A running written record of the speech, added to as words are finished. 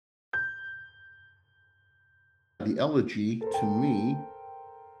The elegy, to me,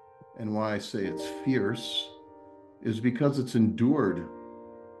 and why I say it's fierce, is because it's endured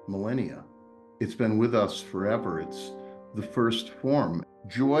millennia. It's been with us forever. It's the first form.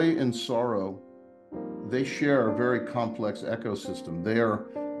 Joy and sorrow, they share a very complex ecosystem.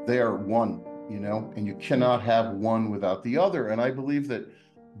 They are one, and you cannot have one without the other. And I believe that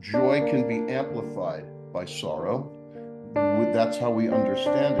joy can be amplified by sorrow. That's how we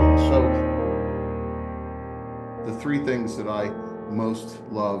understand it. So the three things that I most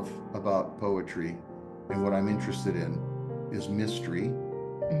love about poetry and what I'm interested in is mystery,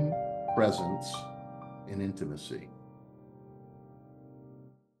 Mhm. presence, and intimacy.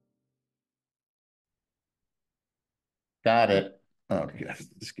 Got it. Oh, yeah,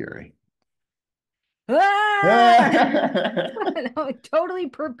 scary. Ah! I'm totally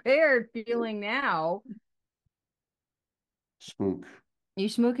prepared feeling now. Spook. You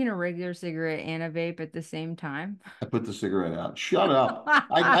smoking a regular cigarette and a vape at the same time? I put the cigarette out. Shut up.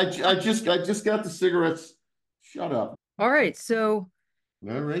 I just got the cigarettes. Shut up. All right, so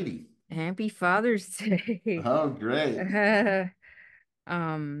All righty. happy Father's Day. Oh, great. Uh,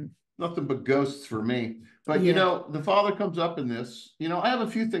 um, Nothing but ghosts for me. But yeah, the father comes up in this. I have a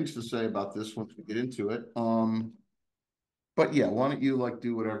few things to say about this once we get into it. But yeah, why don't you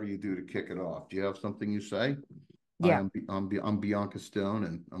do whatever you do to kick it off? Do you have something you say? Hi, yeah, I'm Bianca Stone,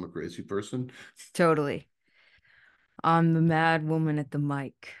 and I'm a crazy person. totally. I'm the mad woman at the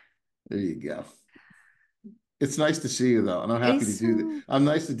mic. There you go. It's nice to see you though, and I'm happy It's to do that.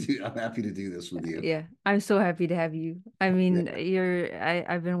 so, I'm happy to do this with you. yeah, I'm so happy to have you. I mean, Yeah,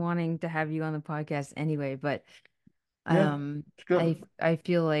 I've been wanting to have you on the podcast anyway, but yeah, it's good. I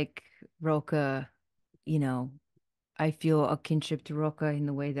feel like Roca, you know, I feel a kinship to Roca in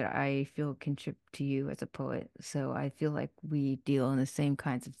the way that I feel a kinship to you as a poet. So I feel like we deal in the same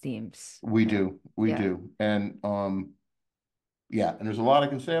kinds of themes. We do, we Yeah. do, and yeah, and there's a lot I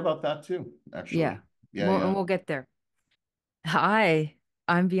can say about that too. Yeah. Actually, yeah, Well, and yeah. we'll get there. Hi,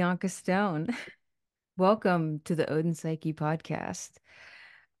 I'm Bianca Stone. Welcome to the Ode Psyche podcast.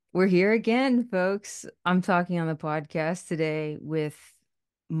 We're here again, folks. I'm talking on the podcast today with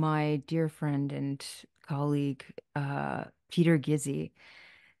my dear friend and colleague, Peter Gizzi.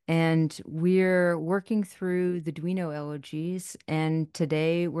 And we're working through the Duino Elegies. And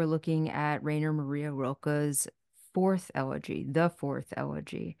today we're looking at Rainer Maria Rilke's Fourth Elegy, the Fourth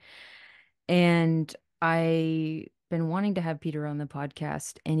Elegy. And I been wanting to have Peter on the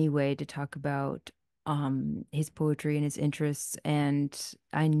podcast anyway to talk about his poetry and his interests, and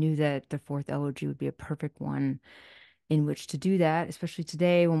I knew that the fourth elegy would be a perfect one in which to do that, especially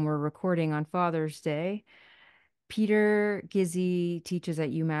today when we're recording on Father's Day. Peter Gizzi teaches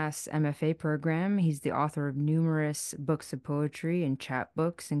at UMass MFA program. He's the author of numerous books of poetry and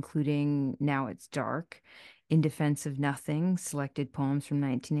chapbooks, including Now It's Dark, In Defense of Nothing, selected poems from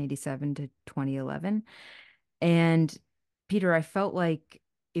 1987 to 2011. And Peter, I felt like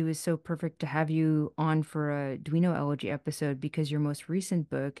it was so perfect to have you on for a Duino Elegy episode because your most recent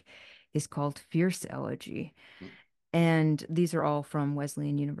book is called Fierce Elegy. And these are all from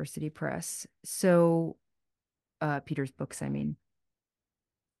Wesleyan University Press. So, Peter's books, I mean.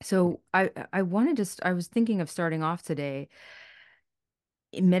 So I wanted to, I was thinking of starting off today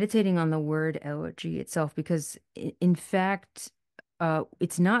meditating on the word elegy itself because in fact,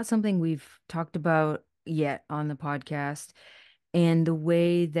 it's not something we've talked about yet on the podcast. And the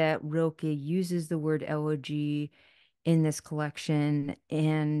way that Rilke uses the word elegy in this collection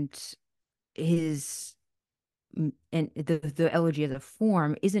and his and the elegy as a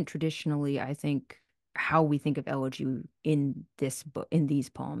form isn't traditionally, I think, how we think of elegy in this book in these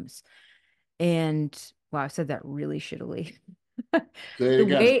poems. And wow, I said that really shittily. Say it The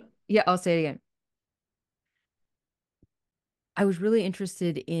again. way, yeah, I'll say it again. I was really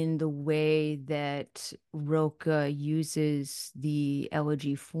interested in the way that Rilke uses the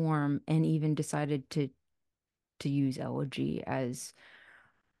elegy form and even decided to use elegy as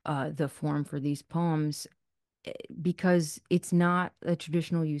the form for these poems because it's not a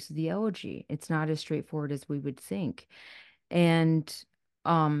traditional use of the elegy. It's not as straightforward as we would think. And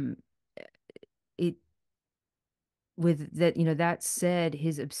um it with that, that said,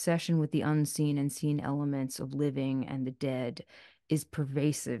 his obsession with the unseen and seen elements of living and the dead is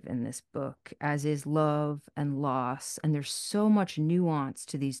pervasive in this book, as is love and loss. And there's so much nuance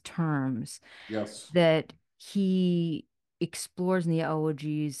to these terms Yes. that he explores in the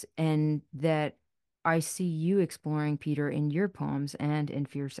elegies and that I see you exploring, Peter, in your poems and in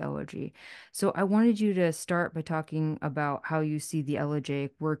Fierce Elegy. So I wanted you to start by talking about how you see the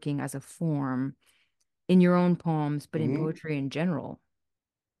elegiac working as a form in your own poems, but in Hmm. poetry in general.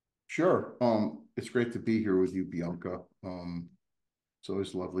 Sure. It's great to be here with you, Bianca. It's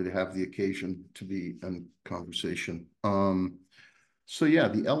always lovely to have the occasion to be in conversation. So yeah,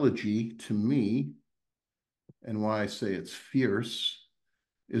 the elegy to me, and why I say it's fierce,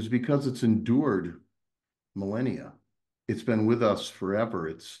 is because it's endured millennia. It's been with us forever.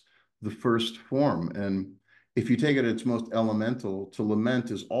 It's the first form. And if you take it at its most elemental, to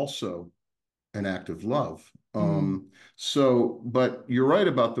lament is also an act of love. Mm. But you're right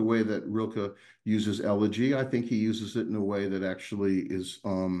about the way that Rilke uses elegy. I think he uses it in a way that actually is,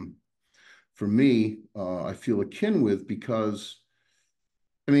 for me, I feel akin with, because,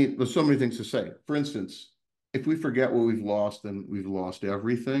 I mean, there's so many things to say. For instance, if we forget what we've lost, then we've lost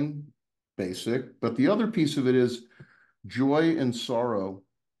everything, basic. But the other piece of it is joy and sorrow.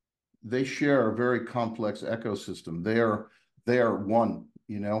 They share a very complex ecosystem. They are one,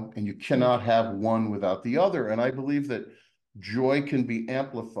 and you Mm. cannot have one without the other. And I believe that joy can be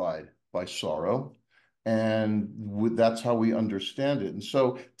amplified by sorrow, and that's how we understand it. And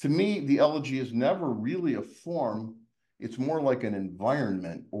so, to me, the elegy is never really a form. It's more like an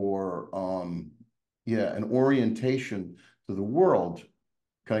environment, or yeah, an orientation to the world.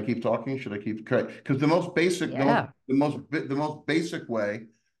 Can I keep talking? Should I keep? Because the most basic, Yeah. the most basic way,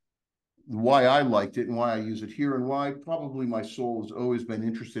 why I liked it and why I use it here, and why probably my soul has always been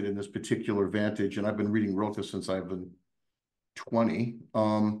interested in this particular vantage, and I've been reading Rilke since I've been 20,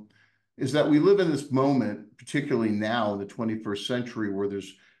 is that we live in this moment, particularly now in the 21st century, where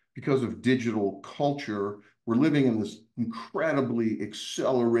because of digital culture, we're living in this incredibly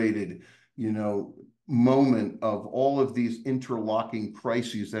accelerated, moment of all of these interlocking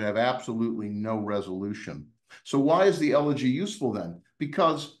crises that have absolutely no resolution. So why is the elegy useful then?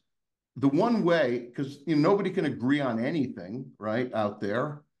 Because the one way, because nobody can agree on anything, right, out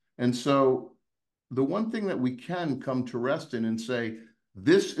there. And so the one thing that we can come to rest in and say,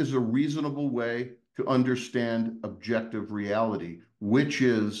 this is a reasonable way to understand objective reality, which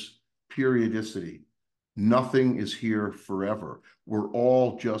is periodicity. Nothing is here forever. We're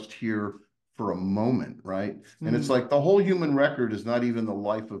all just here for a moment, right? And it's Mm. like the whole human record is not even the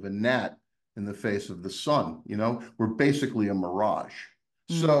life of a gnat in the face of the sun. We're basically a mirage.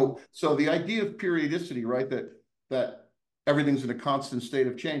 Mm. So the idea of periodicity, right? That everything's in a constant state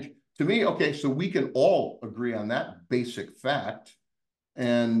of change. To me, okay, so we can all agree on that basic fact.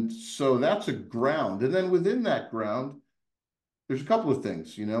 And so that's a ground. And then within that ground, there's a couple of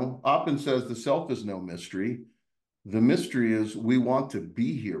things. Oppen says the self is no mystery. The mystery is we want to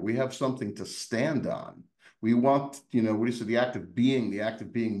be here. We have something to stand on. We want, what do you say, the act of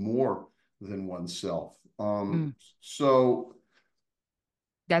being more than oneself. Mm. So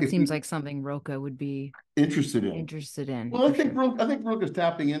That if seems we like something Roca would be interested in, interested in well, for sure. I think Brooke is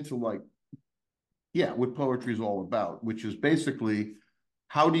tapping into, like, yeah, what poetry is all about, which is basically,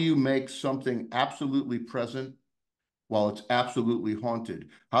 how do you make something absolutely present while it's absolutely haunted?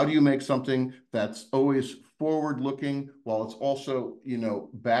 How do you make something that's always forward looking while it's also,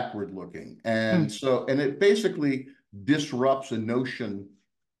 backward looking? Mm. And it basically disrupts a notion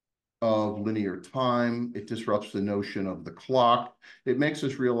of linear time. It disrupts the notion of the clock. It makes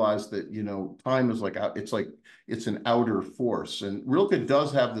us realize that, time is it's an outer force. And Rilke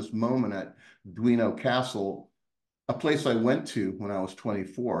does have this moment at Duino Castle, a place I went to when I was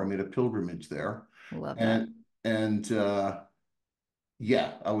 24. I made a pilgrimage there. Love that. And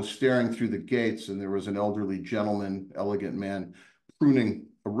yeah, I was staring through the gates, and there was an elderly gentleman, elegant man, pruning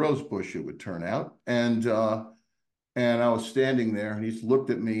a rose bush, it would turn out. And I was standing there, and he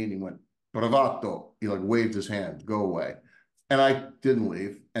looked at me and he went, Bravato. He, like, waved his hand, go away. And I didn't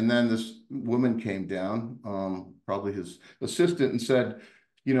leave. And then this woman came down, probably his assistant, and said,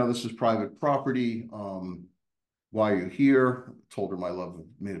 this is private property. Why are you here? Told her my love,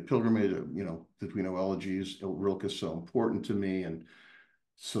 made a pilgrimage, the Duino Elegies. Rilke is so important to me. And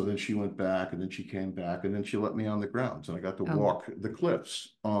so then she went back, and then she came back, and then she let me on the grounds, and I got to Oh, walk the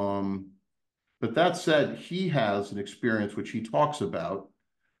cliffs. But that said, he has an experience which he talks about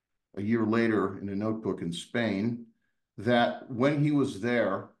a year later in a notebook in Spain, that when he was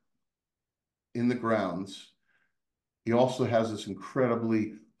there in the grounds, he also has this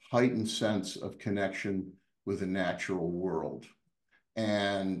incredibly heightened sense of connection with the natural world.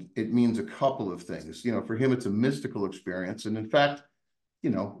 And it means a couple of things. For him, it's a mystical experience. And in fact,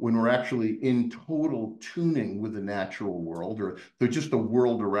 when we're actually in total tuning with the natural world, or just the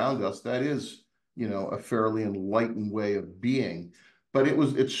world around us, that is, a fairly enlightened way of being. But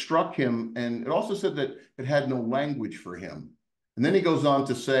it struck him, and it also said that it had no language for him. And then he goes on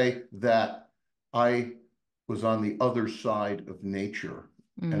to say that I was on the other side of nature.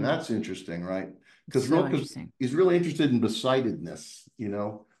 And mm. that's interesting, right? It's Because so Rilke's, interesting. he's really interested in besightedness,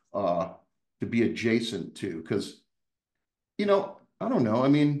 uh, to be adjacent to, because, I don't know. I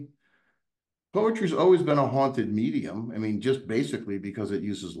mean, poetry's always been a haunted medium. I mean, just basically because it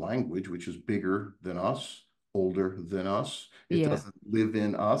uses language, which is bigger than us, older than us. It Yeah. doesn't live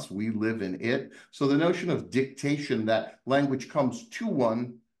in us, we live in it. So the notion of dictation, that language comes to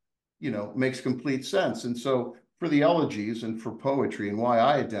one, makes complete sense. And so for the elegies and for poetry, and why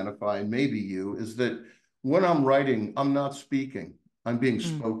I identify, and maybe you, is that when I'm writing, I'm not speaking. I'm being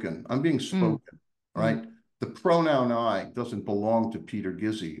Mm, spoken. I'm being mm, spoken, mm. right? The pronoun I doesn't belong to Peter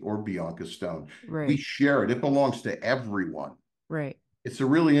Gizzi or Bianca Stone. We Right. share it. It belongs to everyone. Right. It's a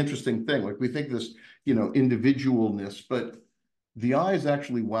really interesting thing. Like we think this, individualness, but the I is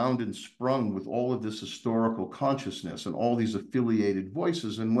actually wound and sprung with all of this historical consciousness and all these affiliated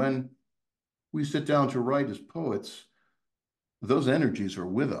voices. And when we sit down to write as poets, those energies are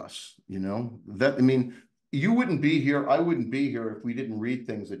with us, that, I mean, you wouldn't be here, I wouldn't be here if we didn't read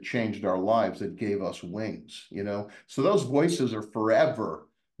things that changed our lives, that gave us wings. So those voices are forever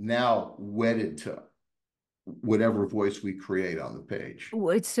now wedded to whatever voice we create on the page.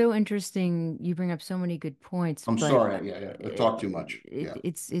 Well, it's so interesting. You bring up so many good points, I'm but sorry, yeah, yeah, I talk too much. Yeah.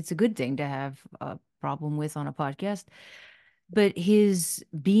 it's a good thing to have a problem with on a podcast. But his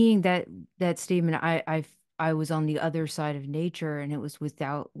being that statement, I was on the other side of nature, and it was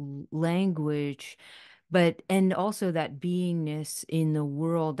without language, but and also that beingness in the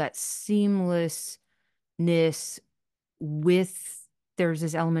world, that seamlessness with there's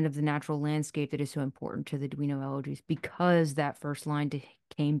this element of the natural landscape that is so important to the Duino Elegies because that first line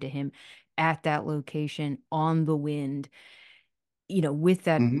came to him at that location on the wind, with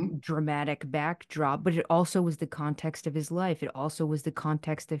that Hmm. dramatic backdrop, but it also was the context of his life. It also was the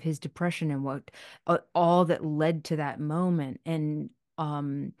context of his depression and what all that led to that moment. And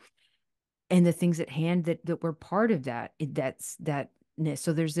the things at hand that were part of that. That's thatness.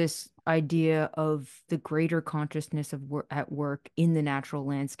 So there's this idea of the greater consciousness of work at work in the natural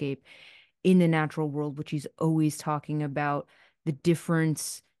landscape, in the natural world, which he's always talking about. The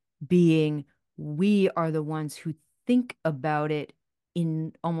difference being we are the ones who think about it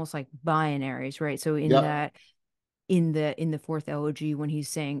in almost like binaries, right? So in Yep. that in the fourth elegy when he's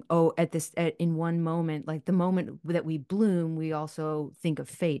saying, oh, in one moment, like the moment that we bloom, we also think of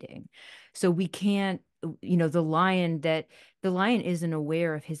fading. So we can't, the lion isn't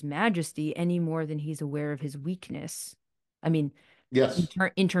aware of his majesty any more than he's aware of his weakness. I mean, Yes.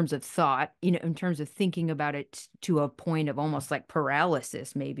 in terms of thought, in terms of thinking about it to a point of almost like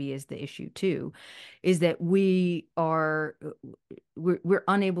paralysis, maybe is the issue too, is that we're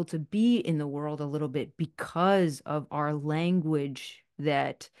unable to be in the world a little bit because of our language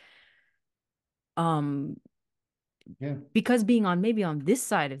that um Yeah. because being on maybe on this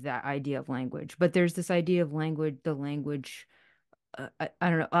side of that idea of language, but there's this idea of language, the language, I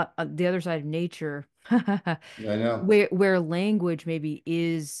don't know, the other side of nature, I know. where language maybe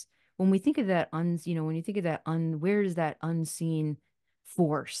is when we think of that when you think of that where is that unseen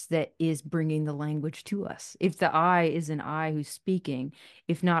force that is bringing the language to us? If the I is an I who's speaking,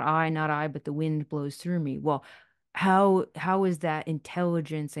 if not I, but the wind blows through me. Well, how is that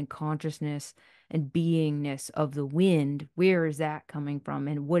intelligence and consciousness and beingness of the wind? Where is that coming from?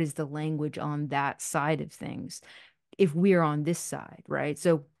 And what is the language on that side of things? If we're on this side, right?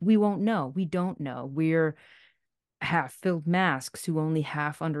 So we won't know. We don't know. We're half-filled masks who only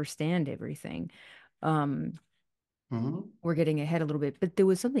half understand everything. Um, Hmm. we're getting ahead a little bit, but there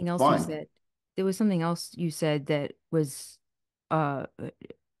was something else you Fine. said. There was something else you said that was uh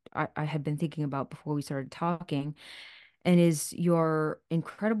I had been thinking about before we started talking, and is your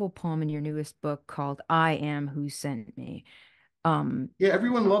incredible poem in your newest book called I Am Who Sent Me. Um, Yeah,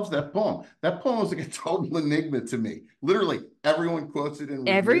 everyone loves that poem. That poem is like a total enigma to me. Literally, everyone quotes it in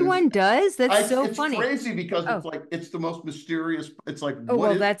reviews. everyone does. That's It's, so it's funny. crazy because it's Oh, like it's the most mysterious. It's like, oh what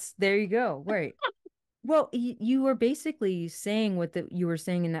well, is? that's there you go. Right. Well, you were basically saying what you were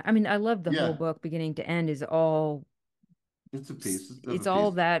saying in that. I mean, I love the whole Yeah, book, beginning to end, is all it's a piece of a it's all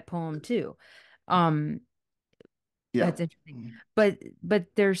piece. that poem too. Um, Yeah, that's interesting. But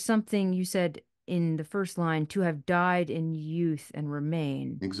there's something you said in the first line, to have died in youth and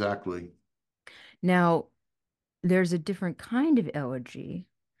remain. exactly. Now, there's a different kind of elegy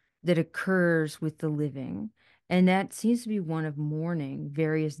that occurs with the living, and that seems to be one of mourning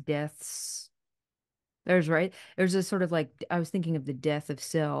various deaths. There's a sort of like I was thinking of the death of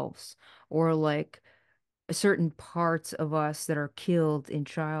selves, or like certain parts of us that are killed in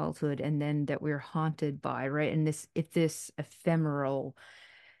childhood and then that we're haunted by, right? And this ephemeral,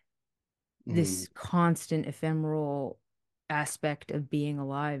 Mm. this constant ephemeral aspect of being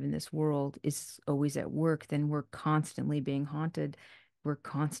alive in this world is always at work, then we're constantly being haunted. we're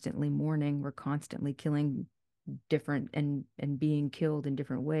constantly mourning, we're constantly killing different and being killed in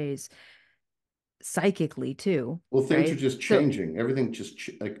different ways psychically too, Well, things are right? just So, changing. Everything just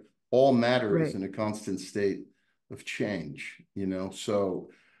like all matter is right. in a constant state of change, you know? So,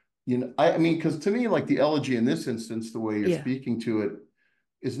 you know, I mean, because to me, like the elegy in this instance, the way you're Yeah. speaking to it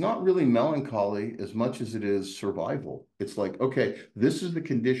is not really melancholy as much as it is survival. It's like, okay, this is the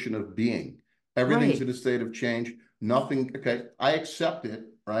condition of being. Everything's Right. in a state of change. Nothing, okay, I accept it,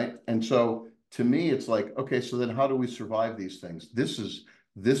 right? And so to me, it's like, okay, so then how do we survive these things? This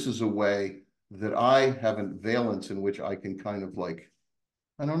is a way that I have a valence in which I can kind of like,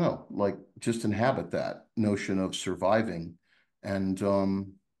 I don't know, like just inhabit that notion of surviving. And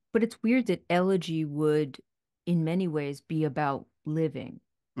But it's weird that elegy would, in many ways, be about living.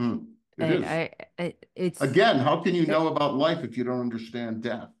 it is. It's Again, how can you it, know about life if you don't understand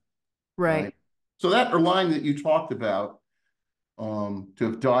death, right? right, So that line that you talked about, to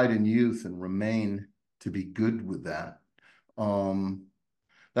have died in youth and remain to be good with that, um,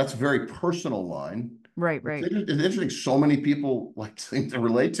 that's a very personal line. right, It's, right. it's interesting. So many people like seem to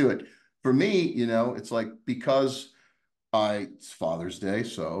relate to it. For me, you know, it's like because it's Father's Day,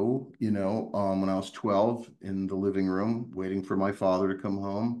 so you know, when I was 12 in the living room waiting for my father to come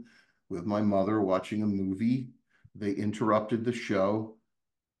home with my mother watching a movie, they interrupted the show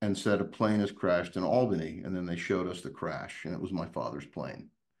and said a plane has crashed in Albany, and then they showed us the crash, and it was my father's plane.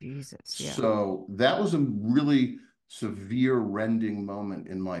 Jesus, yeah. So that was a really severe, rending moment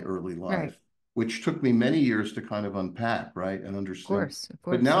in my early Right. life, which took me many years to kind of unpack, right, and understand. Of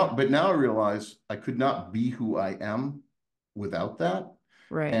But course, now, yeah. but now I realize I could not be who I am without that,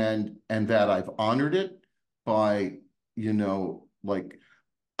 Right. and that I've honored it by, you know, like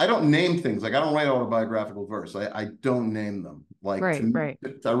I don't name things. Like I don't write autobiographical verse. I don't name them. Like to Right, me, right.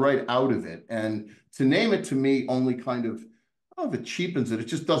 I write out of it. And to name it to me only kind of, I don't know if it cheapens it. It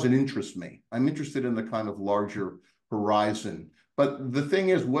just doesn't interest me. I'm interested in the kind of larger horizon. But the thing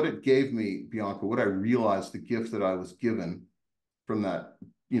is, what it gave me, Bianca, what I realized, the gift that I was given from that,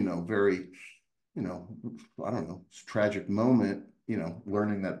 you know, very, you know, I don't know, tragic moment, you know,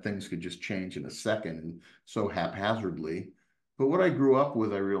 learning that things could just change in a second and so haphazardly. But what I grew up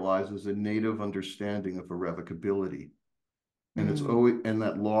with, I realized, is a native understanding of irrevocability. And it's Mm, always, and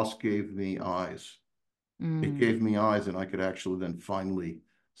that loss gave me eyes. It mm, gave me eyes, and I could actually then finally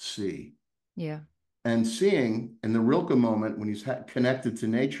see. yeah. And seeing in the Rilke moment when he's connected to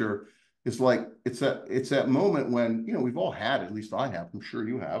nature is like it's that moment when, you know, we've all had, at least I have, I'm sure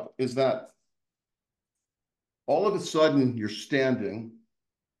you have, is that all of a sudden you're standing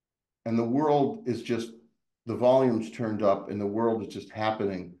and the world is just, the volume's turned up and the world is just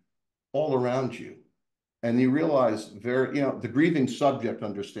happening all around you. And you realize very, you know, the grieving subject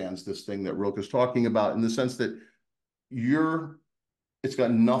understands this thing that Rilke is talking about in the sense that you're, it's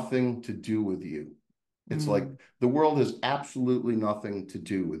got nothing to do with you. It's like Mm, the world has absolutely nothing to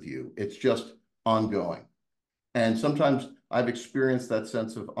do with you. It's just ongoing. And sometimes I've experienced that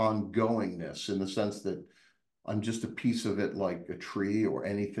sense of ongoingness in the sense that I'm just a piece of it, like a tree or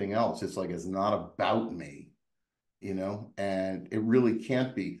anything else. It's like it's not about me, you know, and it really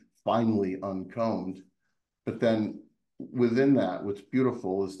can't be finally uncombed. But then within that, what's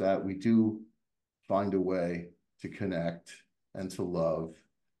beautiful is that we do find a way to connect and to love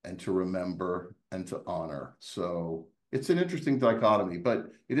and to remember and to honor. So it's an interesting dichotomy,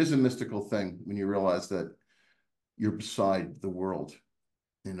 but it is a mystical thing when you realize that you're beside the world,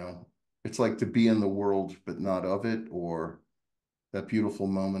 you know. It's like to be in the world but not of it, or that beautiful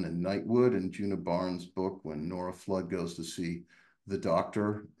moment in Nightwood in Juna Barnes' book when Nora Flood goes to see the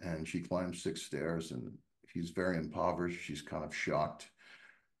doctor and she climbs 6 stairs and he's very impoverished. She's kind of shocked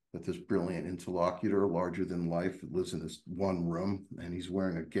that this brilliant interlocutor, larger than life, lives in this one room and he's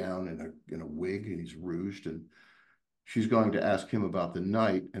wearing a gown and a wig and he's rouged, and she's going to ask him about the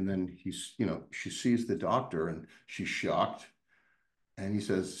night, and then he's, you know, she sees the doctor and she's shocked. And he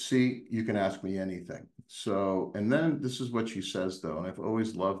says, see, you can ask me anything. So, and then this is what she says, though, and I've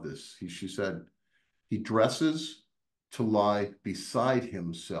always loved this. She said, he dresses to lie beside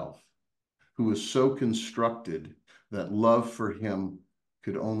himself, who is so constructed that love for him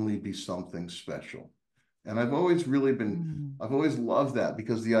could only be something special. And mm, I've always loved that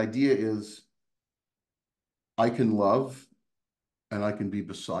because the idea is I can love and I can be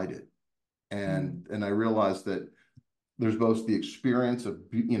beside it. mm, And I realized that there's both the experience of,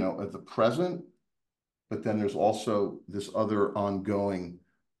 you know, of the present, but then there's also this other ongoing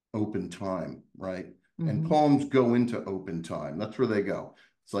open time, right? And mm-hmm, poems go into open time. That's where they go.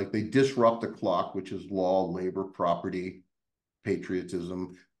 It's like they disrupt the clock, which is law, labor, property,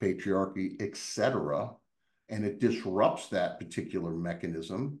 patriotism, patriarchy, etc. and it disrupts that particular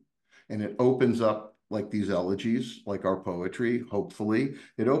mechanism, and it opens up, like these elegies, like our poetry, hopefully,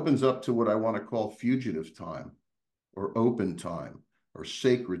 it opens up to what I want to call fugitive time, or open time, or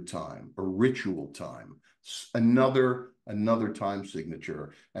sacred time, or ritual time, another time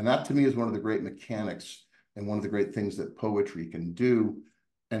signature. And that to me is one of the great mechanics and one of the great things that poetry can do.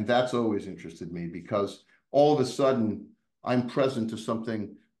 And that's always interested me, because all of a sudden I'm present to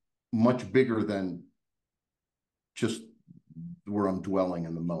something much bigger than just where I'm dwelling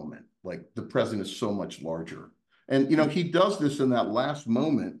in the moment. Like the present is so much larger. And, he does this in that last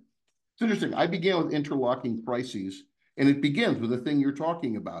moment. It's interesting. I began with interlocking crises, and it begins with the thing you're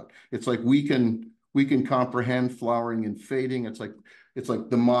talking about. It's like we can comprehend flowering and fading. It's like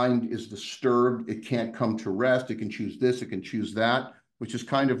the mind is disturbed. It can't come to rest. It can choose this, it can choose that, which has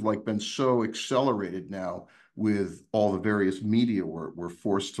kind of like been so accelerated now with all the various media we're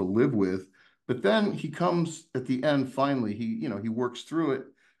forced to live with. But then he comes at the end, finally, he works through it,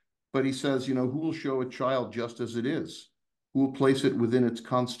 but he says, who will show a child just as it is? Who will place it within its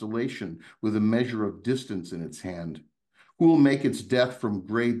constellation with a measure of distance in its hand? Who will make its death from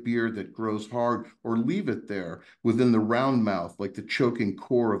gray beard that grows hard, or leave it there within the round mouth like the choking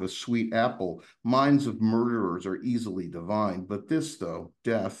core of a sweet apple? Minds of murderers are easily divined, but this, though,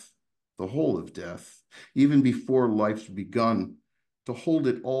 death, the whole of death, even before life's begun, to hold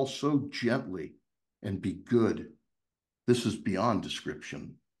it all so gently and be good, this is beyond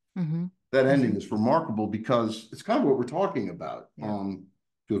description. Mm-hmm. That ending Mm-hmm. is remarkable because it's kind of what we're talking about. Yeah.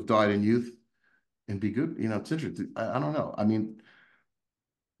 To have died in youth and be good, it's interesting. I don't know. I mean,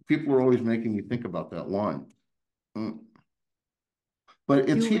 people are always making me think about that line. But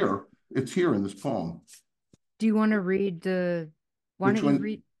it's Do here. It's here in this poem. do you want to read the why Which don't you one?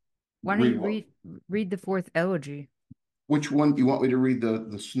 read why don't Read you what? read the fourth elegy? Which one do you want me to read?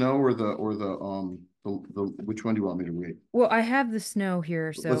 The snow, or the which one do you want me to read? Well, I have the snow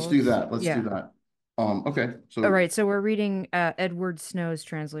here, so Let's do let's that. Let's do yeah. that. Okay. All So right, so we're reading Edward Snow's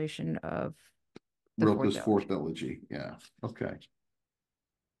translation of the fourth Rilke's elegy. Fourth Elegy. Yeah. Okay.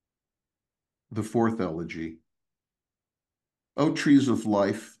 The Fourth Elegy. O trees of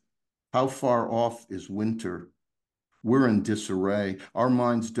life, how far off is winter? We're in disarray. Our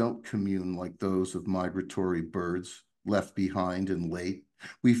minds don't commune like those of migratory birds, left behind and late.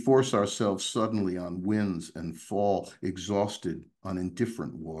 We force ourselves suddenly on winds and fall, exhausted on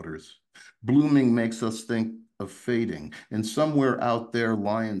indifferent waters. Blooming makes us think of fading, and somewhere out there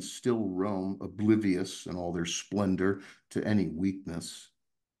lions still roam, oblivious in all their splendor to any weakness.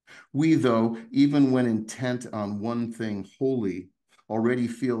 We, though, even when intent on one thing wholly, already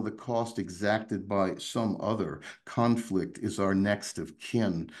feel the cost exacted by some other. Conflict is our next of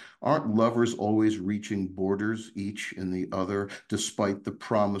kin. Aren't lovers always reaching borders, each in the other, despite the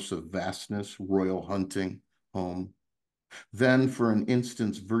promise of vastness, royal hunting, home? Then, for an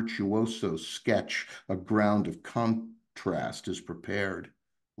instant's virtuoso sketch, a ground of contrast is prepared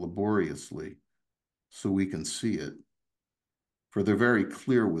laboriously, so we can see it. For they're very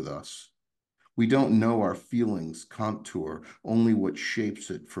clear with us. We don't know our feelings' contour, only what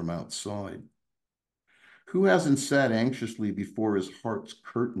shapes it from outside. Who hasn't sat anxiously before his heart's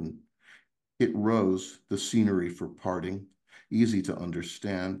curtain? It rose, the scenery for parting, easy to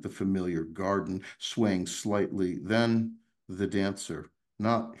understand, the familiar garden swaying slightly, then the dancer,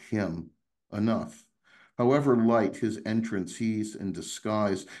 not him, enough. However light his entrance, he's in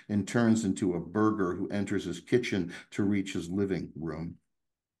disguise and turns into a burgher who enters his kitchen to reach his living room.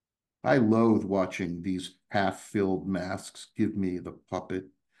 I loathe watching these half-filled masks give me the puppet.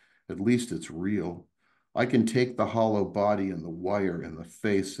 At least it's real. I can take the hollow body and the wire and the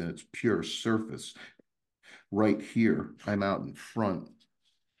face and its pure surface. Right here, I'm out in front.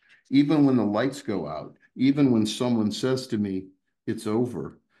 Even when the lights go out, even when someone says to me, it's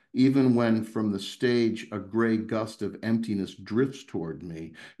over, even when from the stage a gray gust of emptiness drifts toward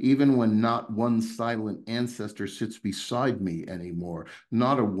me, even when not one silent ancestor sits beside me anymore,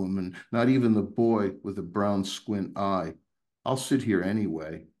 not a woman, not even the boy with a brown squint eye, I'll sit here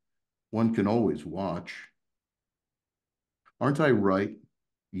anyway. One can always watch. Aren't I right,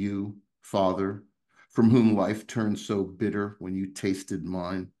 you, Father, from whom life turned so bitter when you tasted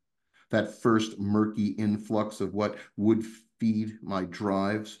mine? That first murky influx of what would feed my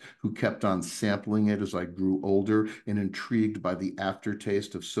drives, who kept on sampling it as I grew older and intrigued by the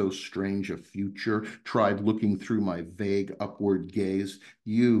aftertaste of so strange a future, tried looking through my vague upward gaze.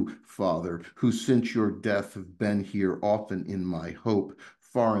 You, Father, who since your death have been here often in my hope,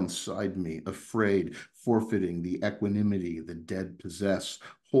 far inside me, afraid, forfeiting the equanimity the dead possess,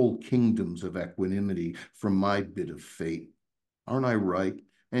 whole kingdoms of equanimity from my bit of fate. Aren't I right?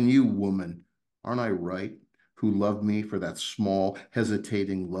 And you, woman, aren't I right? who loved me for that small,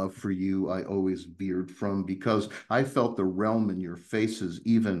 hesitating love for you I always veered from, because I felt the realm in your faces,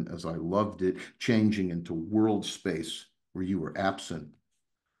 even as I loved it, changing into world space where you were absent.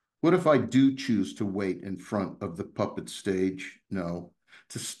 What if I do choose to wait in front of the puppet stage? No,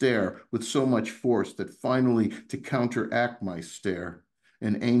 to stare with so much force that finally, to counteract my stare,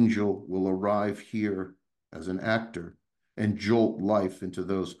 an angel will arrive here as an actor and jolt life into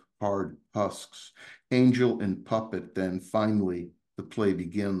those hard husks. Angel and puppet, then finally the play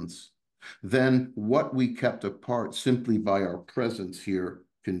begins. Then what we kept apart simply by our presence here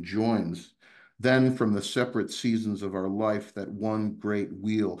conjoins. Then, from the separate seasons of our life, that one great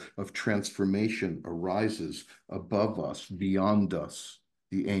wheel of transformation arises above us, beyond us.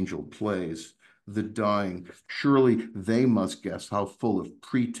 The angel plays. The dying, surely they must guess how full of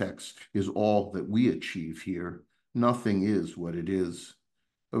pretext is all that we achieve here. Nothing is what it is.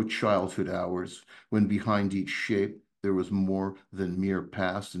 O childhood hours, when behind each shape there was more than mere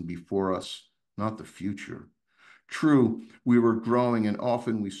past, and before us, not the future. True, we were growing, and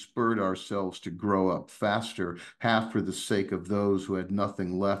often we spurred ourselves to grow up faster, half for the sake of those who had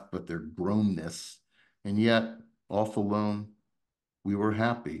nothing left but their grownness. And yet, off alone, we were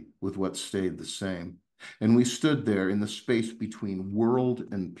happy with what stayed the same. And we stood there in the space between world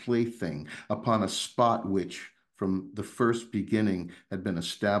and plaything, upon a spot which, from the first beginning, had been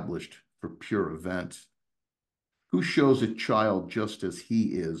established for pure event. Who shows a child just as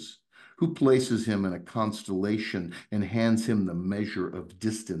he is? Who places him in a constellation and hands him the measure of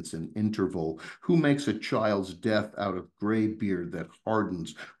distance and interval? Who makes a child's death out of gray beard that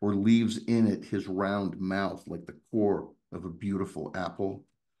hardens or leaves in it his round mouth like the core of a beautiful apple?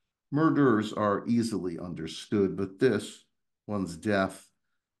 Murderers are easily understood, but this, one's death,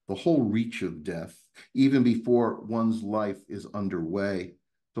 the whole reach of death, even before one's life is underway,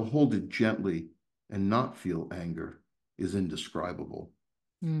 to hold it gently and not feel anger is indescribable.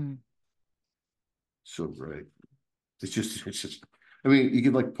 Mm, So great. I mean, you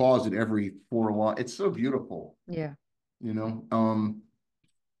could like pause at every four line. It's so beautiful, yeah. you know.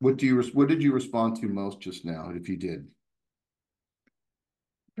 What did you respond to most just now, if you did?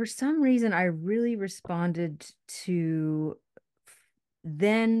 For some reason, I really responded to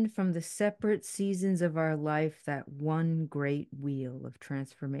then from the separate seasons of our life that one great wheel of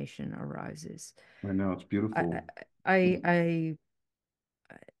transformation arises. I know it's I, beautiful. I,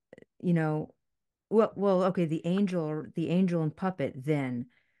 you know, okay, the angel and puppet, then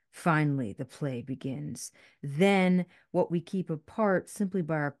finally the play begins. Then what we keep apart simply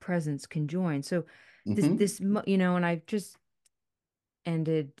by our presence conjoin. So Hmm. and I've just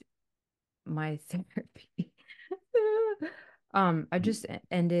ended my therapy. I just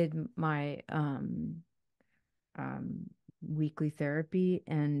ended my um weekly therapy,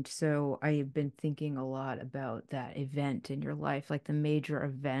 and so I have been thinking a lot about that event in your life, like the major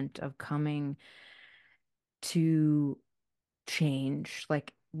event of coming to change,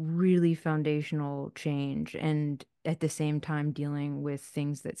 like really foundational change, and at the same time dealing with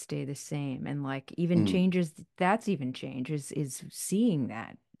things that stay the same. And like even Mm. changes, that's even change is seeing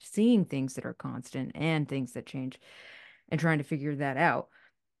that, seeing things that are constant and things that change and trying to figure that out.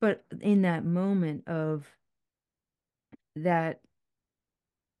 But in that moment of that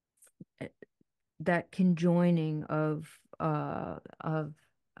eh, that conjoining of um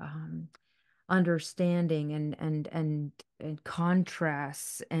understanding and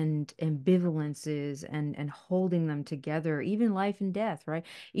contrasts and ambivalences and holding them together, even life and death, right?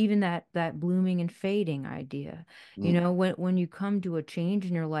 Even that blooming and fading idea. Mm. When you come to a change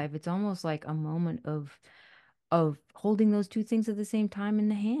in your life, it's almost like a moment of holding those two things at the same time in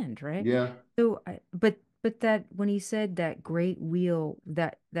the hand, right? Yeah. But that when he said that great wheel,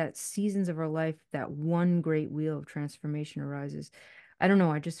 that seasons of our life, that one great wheel of transformation arises. I don't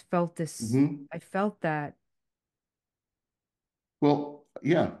know, I just felt this. Hmm. I felt that. Well,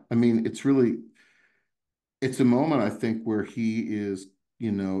 yeah. I mean, it's a moment I think where he is,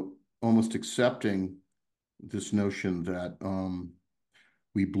 almost accepting this notion that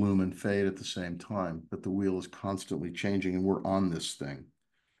we bloom and fade at the same time, that the wheel is constantly changing and we're on this thing.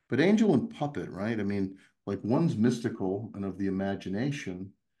 But angel and puppet, right? I mean, like one's mystical and of the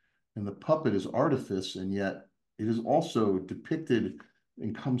imagination, and the puppet is artifice, and yet it is also depicted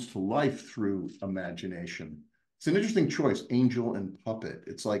and comes to life through imagination. It's an interesting choice, angel and puppet.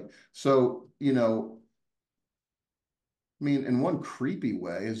 It's like, so, I mean, in one creepy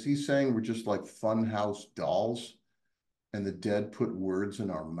way, is he saying we're just like funhouse dolls and the dead put words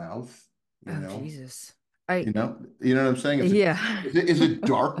in our mouth, you Oh, know? Jesus. I You know what I'm saying? Yeah. Is it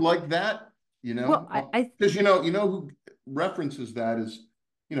dark like that? Well, I Because who references that is,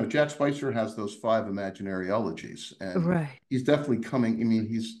 Jack Spicer has those five imaginary elegies, and Right. he's definitely coming. I mean,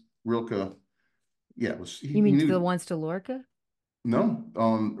 he's Rilke. Yeah, You he mean the knew. ones to Lorca? No,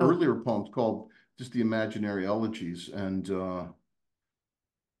 Oh, earlier poems called just the imaginary elegies, and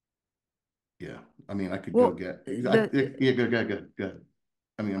yeah, I mean, I could go well, get. the Yeah, go.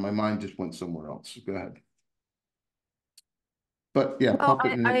 I mean, my mind just went somewhere else. Go ahead. But yeah, well,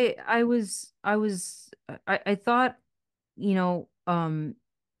 puppet and it. I thought, you know,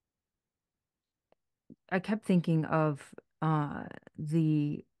 I kept thinking of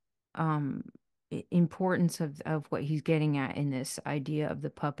the importance of what he's getting at in this idea of the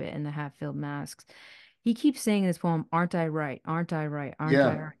puppet and the half-filled masks. He keeps saying in this poem, "Aren't I right? Aren't I right? Aren't I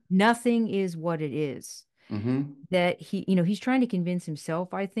Yeah. right? Nothing is what it is." Mm-hmm. That he's trying to convince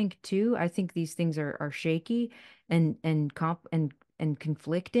himself, I think too. I think these things are shaky and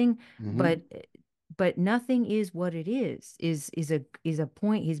conflicting, but Mm-hmm. nothing is what it is a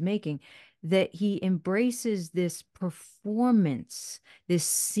point he's making, that he embraces this performance, this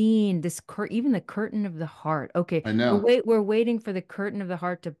scene, even the curtain of the heart. Okay, I know. we're waiting for the curtain of the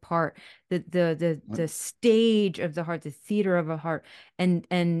heart to part, the stage of the heart, the theater of a heart, and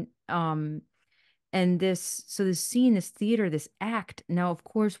this scene, this theater, this act. Now, of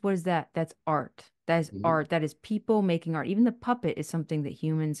course, what is that? That's art. That is Mhm. art. That is people making art. Even the puppet is something that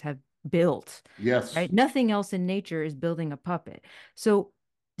humans have built, Yes. right? Nothing else in nature is building a puppet. So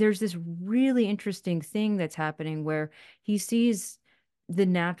there's this really interesting thing that's happening where he sees the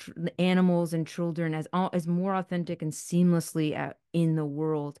animals and children as more authentic and seamlessly in the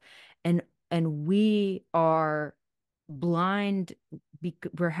world, and we are blind.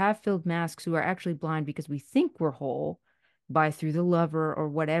 We're half-filled masks who are actually blind because we think we're whole by through the lover or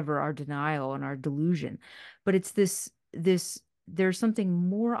whatever, our denial and our delusion. But it's this there's something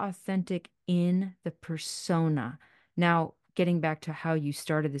more authentic in the persona. Now, getting back to how you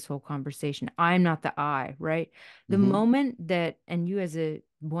started this whole conversation, I'm not the I, right? The Hmm. moment that, and you as a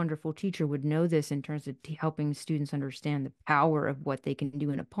wonderful teacher would know this in terms of helping students understand the power of what they can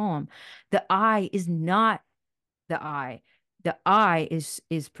do in a poem, the I is not the I. The I is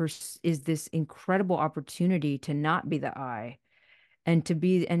this incredible opportunity to not be the I, and to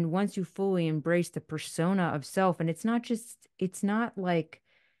be, and once you fully embrace the persona of self, and it's not like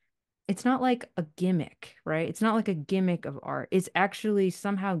a gimmick, right? It's not like a gimmick of art. It's actually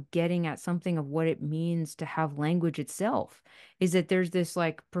somehow getting at something of what it means to have language itself. Is that there's this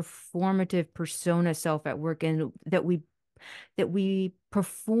like performative persona self at work, and that we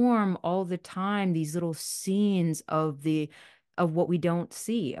perform all the time, these little scenes of what we don't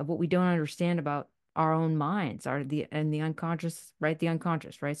see, of what we don't understand about our own minds, the unconscious, right? The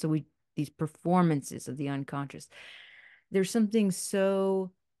unconscious, right? So we these performances of the unconscious. There's something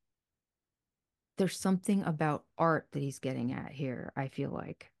so there's something about art that he's getting at here, I feel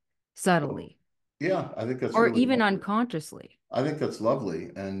like, Oh, subtly yeah, I think that's or really even lovely. unconsciously. I think that's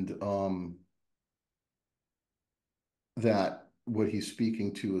lovely. And that what he's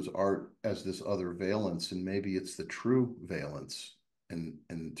speaking to is art as this other valence, and maybe it's the true valence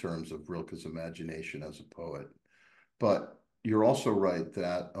in terms of Rilke's imagination as a poet. But you're also right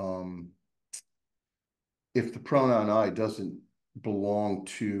that if the pronoun I doesn't belong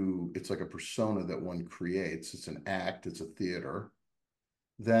to, it's like a persona that one creates, it's an act, it's a theater,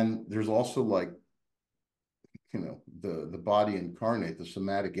 then there's also like, the body incarnate, the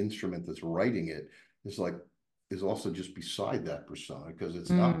somatic instrument that's writing it is like, is also just beside that persona, because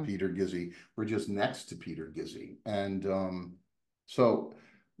it's not Mm. Peter Gizzi. We're just next to Peter Gizzi. And so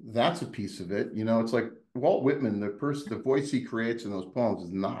that's a piece of it. It's like Walt Whitman, the voice he creates in those poems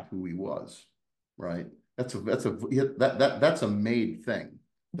is not who he was, right? That's a made thing,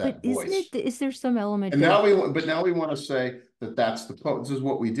 But that isn't voice. it, is there some element And there? now we want to say that that's the poet. This is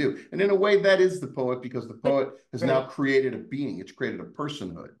what we do. And in a way, that is the poet, because the But poet has now right. created a being. It's created a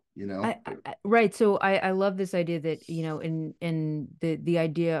personhood, you know? Right. So I love this idea that, in the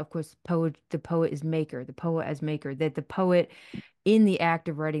idea, of course, the poet is maker, the poet as maker, that the poet in the act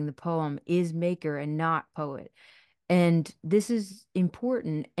of writing the poem is maker and not poet. And this is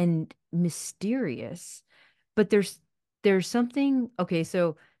important and mysterious, but there's something, okay,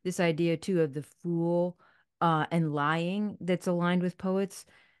 so this idea too of the fool and lying that's aligned with poets,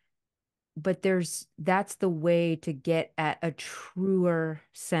 but that's the way to get at a truer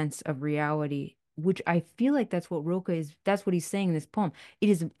sense of reality, which I feel like that's what he's saying in this poem.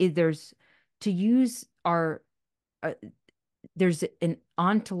 There's to use our uh, there's an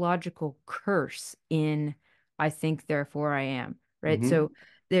ontological curse in I think therefore I am, right? Mm-hmm. So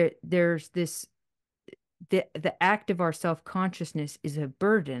there's this the act of our self-consciousness is a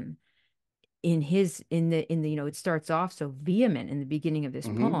burden, in the it starts off so vehement in the beginning of this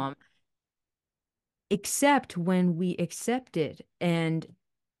Hmm. poem, except when we accept it and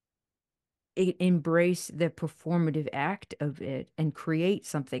embrace the performative act of it and create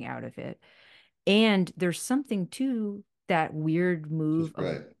something out of it. And there's something to that weird Just move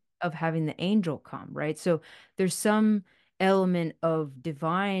right. of having the angel come, right? So there's some element of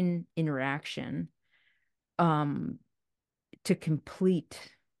divine interaction um to complete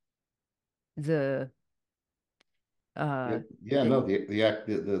the Yeah. uh Yeah. No, the act,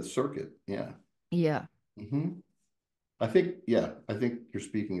 the circuit. Yeah. yeah, Hmm. I think you're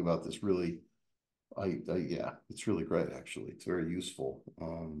speaking about this really. Yeah, it's really great, actually. It's very useful.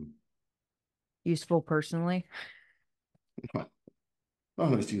 useful personally. Not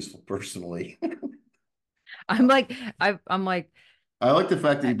not as useful personally. I'm like I'm like I like the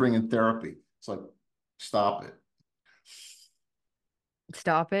fact that I- you bring in therapy. It's like, stop it.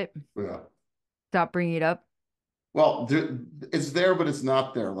 stop it. Yeah. Stop bringing it up. Well, it's there, but it's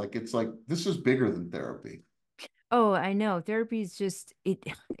not there. Like, it's like, this is bigger than therapy. Oh, I know. Therapy is just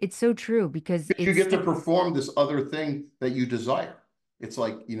it's so true because Because you get to perform this other thing that you desire. It's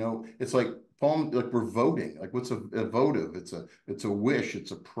like, it's like poem, like we're voting. Like, what's a votive? It's a wish,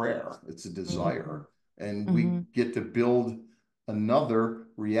 it's a prayer, it's a Mhm. desire. And we Mhm. get to build another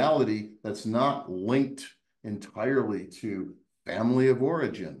reality that's not linked entirely to family of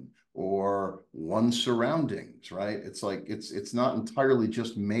origin or one surroundings, right? It's like it's not entirely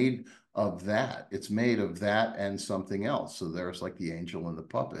just made of that. It's made of that and something else. So there's like the angel and the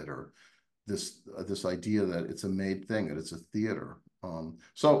puppet, or this idea that it's a made thing, that it's a theater.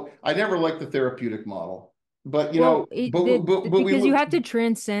 So I never liked the therapeutic model, but Well, but we because you look. have to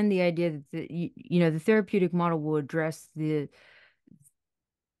transcend the idea that the therapeutic model will address the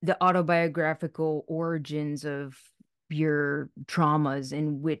autobiographical origins of your traumas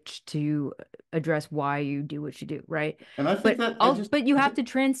in which to address why you do what you do, right? And I think But that but you I have think to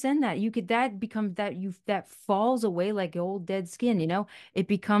transcend that. You could that becomes that you that falls away like old dead skin. It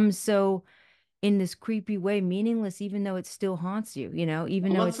becomes so in this creepy way meaningless, even though it still haunts you,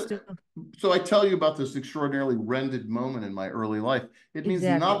 even well, though let's it's still so I tell you about this extraordinarily rended moment in my early life.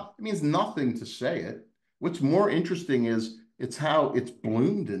 exactly. It means nothing to say it. What's more interesting is it's how it's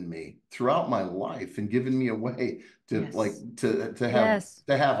bloomed in me throughout my life and given me a way to Yes. Yes.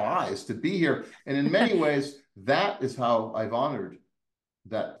 to have eyes to be here. And in many ways, that is how I've honored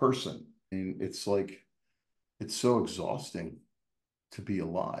that person. And it's like it's so exhausting to be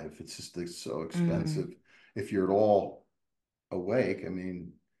alive. It's so Mm. expensive. If you're at all awake, I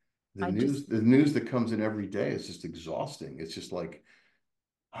mean, I just the news that comes in every day is just exhausting. It's just like,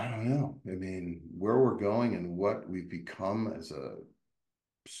 I don't know. I mean, where we're going and what we've become as a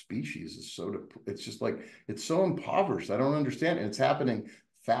species is it's just like it's so impoverished. I don't understand it. It's happening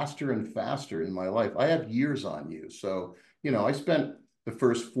faster and faster in my life. I have years on you. So, I spent the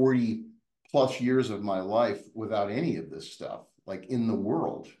first 40 plus years of my life without any of this stuff, like in the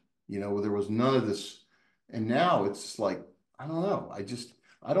world, there was none of this. And now it's just like, I don't know.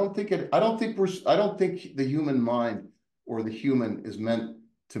 I don't think the human mind or the human is meant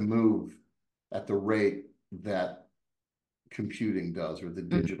to move at the rate that computing does, or the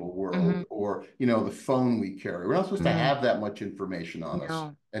mm, digital world, hmm or the phone we carry. We're not supposed to hmm have that much information on us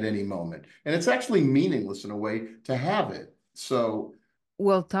no. at any moment, and it's actually meaningless in a way to have it. So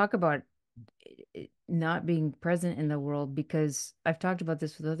Well, talk about not being present in the world because I've talked about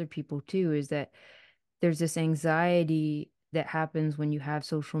this with other people too, is that there's this anxiety that happens when you have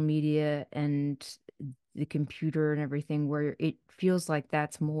social media and the computer and everything where it feels like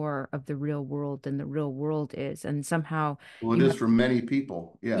that's more of the real world than the real world is. And somehow well, it you is have for many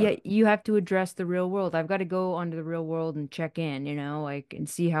people. Yeah. yeah, you have to address the real world. I've got to go onto the real world and check in, like and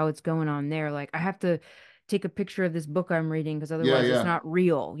see how it's going on there. Like I have to take a picture of this book I'm reading because Yeah, otherwise it's yeah. not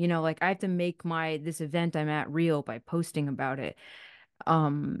real. Like I have to make my this event I'm at real by posting about it.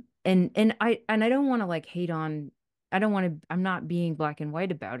 And I don't want to like hate on I don't want to I'm not being black and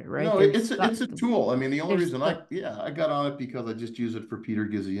white about it, right? No, it's a tool. I mean, the only There's reason like I got on it because I just use it for Peter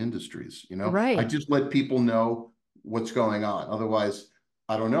Gizzi Industries. I right. just let people know what's going on. Otherwise,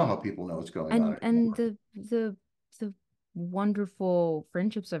 I don't know how people know what's going on And anymore. the wonderful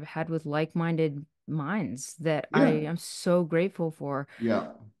friendships I've had with like-minded minds that I Yeah, am so grateful for. yeah.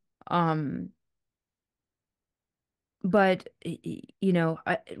 Um, but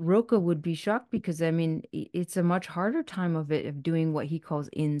Roca would be shocked because I mean it's a much harder time of doing what he calls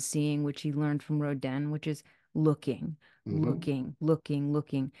in seeing, which he learned from Rodin, which is looking, Hmm. looking, looking,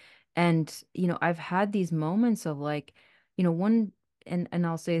 looking. And I've had these moments of like, one and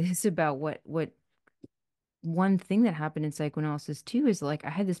I'll say this about what one thing that happened in psychoanalysis too is like I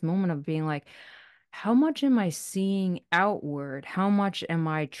had this moment of being like, how much am I seeing outward? How much am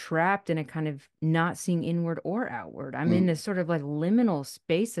I trapped in a kind of not seeing inward or outward? I'm in Mm. this sort of like liminal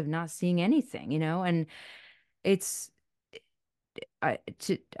space of not seeing anything, and it's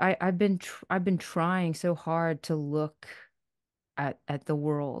I've been trying so hard to look at the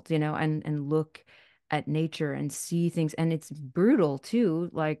world, and look at nature and see things, and it's brutal too,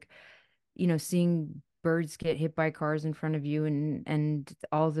 like, seeing birds get hit by cars in front of you, and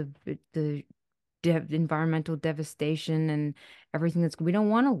all the environmental devastation and everything that's we don't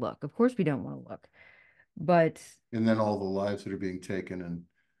want to look. Of course we don't want to look. But And then all the lives that are being taken and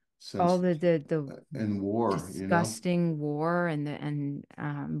all since the in war, disgusting war and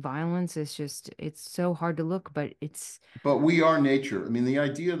violence is just it's so hard to look, but it's But we are nature. I mean, the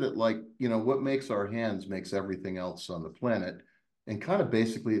idea that, like, what makes our hands makes everything else on the planet, and kind of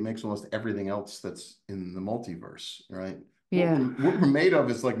basically it makes almost everything else that's in the multiverse, right? What yeah. we're made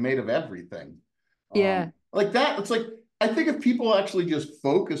of is like made of everything. Yeah. Like that, it's like I think if people actually just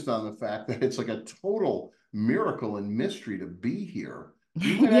focused on the fact that it's like a total miracle and mystery to be here,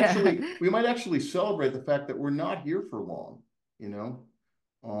 Yeah. we might actually celebrate the fact that we're not here for long, you know?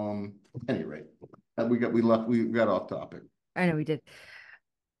 At any rate, we got off topic. I know we did.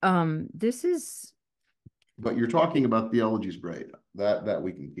 This is But you're talking about the elegies, great. That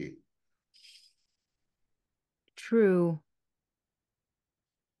we can keep. true.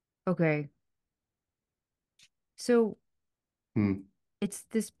 Okay. So Hmm. it's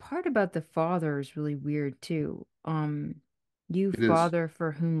this part about the father is really weird too. You It is. father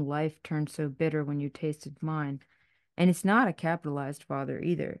for whom life turned so bitter when you tasted mine. And it's not a capitalized father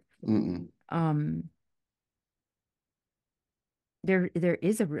either. Mm-mm. Um, there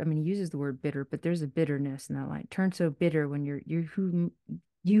is I mean, he uses the word bitter, but there's a bitterness in that line. Turn so bitter when you're whom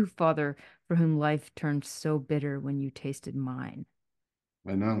you father for whom life turned so bitter when you tasted mine.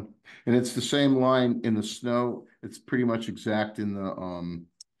 I know. And it's the same line in the snow. It's pretty much exact in the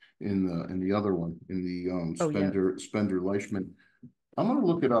other one, in the Oh yeah. Spender Leishman. I'm gonna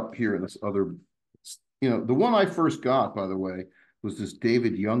look it up here in this other, the one I first got, by the way, was this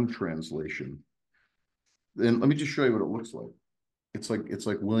David Young translation. And let me just show you what it looks like. It's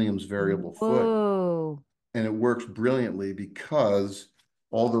like William's variable foot, Whoa. and it works brilliantly because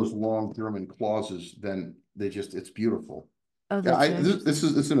all those long German clauses, then it's beautiful. Oh, Yeah, that's so this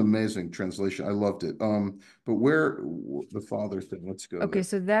interesting. is an amazing translation. I loved it. But where the father thing, let's go Okay, there.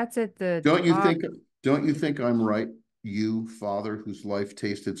 so that's at the Don't you top. think don't you think I'm right? You, father, whose life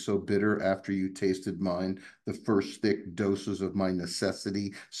tasted so bitter after you tasted mine, the first thick doses of my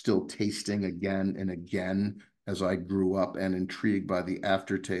necessity, still tasting again and again as I grew up and intrigued by the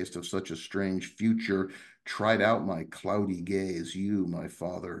aftertaste of such a strange future, tried out my cloudy gaze, you, my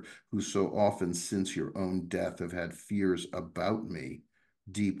father, who so often since your own death have had fears about me,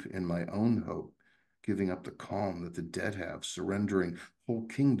 deep in my own hope, giving up the calm that the dead have, surrendering whole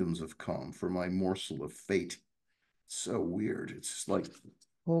kingdoms of calm for my morsel of fate. So weird. It's just like,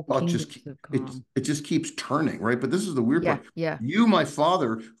 Whole oh, kingdoms of calm. it just keeps turning, right? But this is the weird Yeah, part. yeah. You, my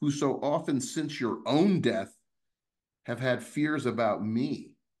father, who so often since your own death have had fears about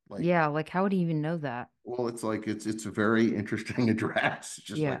me. Like, Yeah, like how would he even know that? well, it's like it's a very interesting address. It's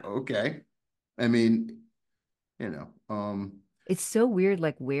just Yeah. like, okay. I mean, you know, um, It's so weird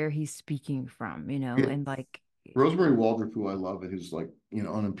like where he's speaking from, it, and like Rosemary Waldorf, who I love, and who's like,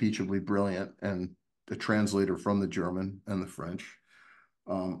 unimpeachably brilliant and a translator from the German and the French.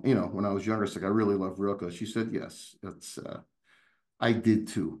 When I was younger, it's like I really love Rilke. She said, yes, that's I did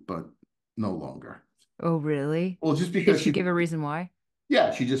too, but no longer. oh really? Well, just Did because she give a reason why?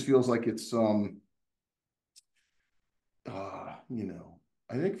 yeah, she just feels like it's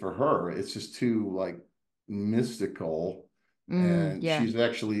I think for her, it's just too like mystical. And Yeah. she's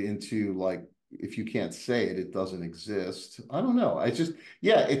actually into like, if you can't say it, it doesn't exist. I don't know. I just,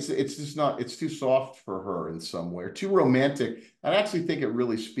 yeah, it's just not, it's too soft for her in some way, or too romantic. I actually think it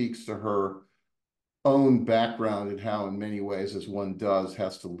really speaks to her own background and how, in many ways, as one does,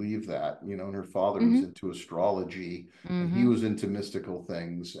 has to leave that. And her father was Mm-hmm. into astrology and he Mm-hmm. was into mystical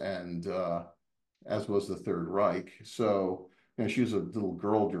things. And as was the Third Reich. So, she was a little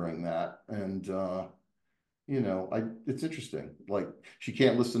girl during that. And, it's interesting. Like, she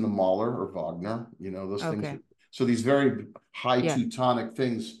can't listen to Mahler or Wagner, those things. Okay. So these very high Yeah. Teutonic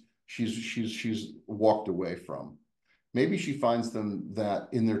things, she's walked away from. Maybe she finds them that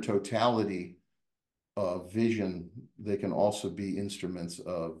in their totality of vision, they can also be instruments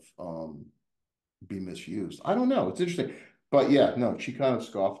of be misused. I don't know. It's interesting. But yeah, no, she kind of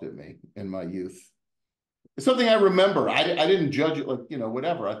scoffed at me in my youth. It's something I remember. I didn't judge it like,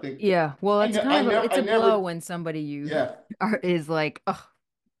 whatever. I think Yeah. Well, it's kind of it's I a blow never, when somebody you yeah, are is like, oh,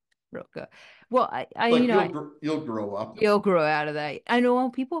 real good. Well, like I you'll grow up. you'll grow out of that. I know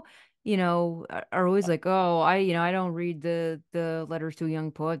people, are always like, oh, I don't read the letters to a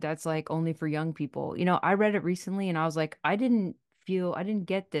young poet. That's like only for young people. I read it recently and I was like, I didn't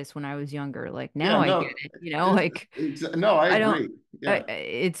get this when I was younger. Like now Yeah, I get no, it, no, I I don't. agree. Yeah,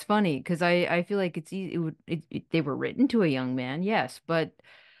 It's funny because I feel like it's easy. They were written to a young man, yes,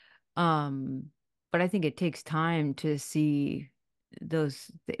 um, but I think it takes time to see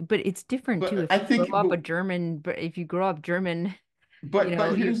but it's different too. but If I you grow think, up a German, but if you grow up German, but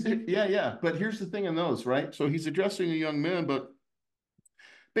here's you yeah, yeah. But here's the thing in those, right? So he's addressing a young man, but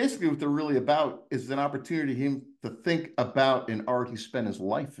basically what they're really about is an opportunity for him to think about an art he spent his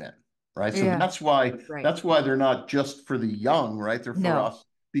life in, right? So yeah, right. that's why they're not just for the young, right? They're for No, us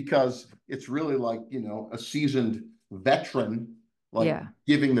because it's really like, a seasoned veteran, like yeah.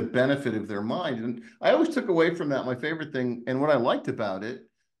 giving the benefit of their mind. And I always took away from that my favorite thing, and what I liked about it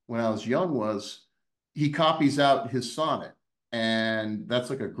when I was young was he copies out his sonnet, and that's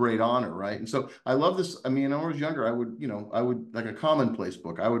like a great honor, right? And so I love this. I mean, when I was younger, I would like a commonplace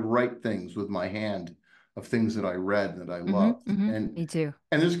book. I would write things with my hand of things that I read that I loved, Me too.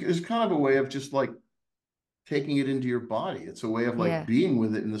 and there's kind of a way of just like taking it into your body. It's a way of like Yeah, being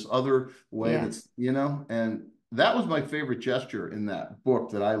with it in this other way yeah. that's, and that was my favorite gesture in that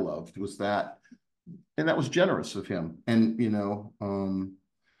book that I loved was that, and that was generous of him. And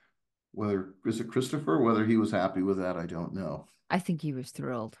whether is it Christopher, whether he was happy with that, I don't know. I think he was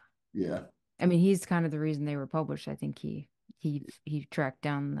thrilled. Yeah, I mean, he's kind of the reason they were published. I think he tracked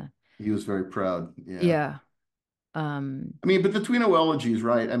down the he was very proud. Yeah. yeah. Um, I mean, but the Duino Elegies,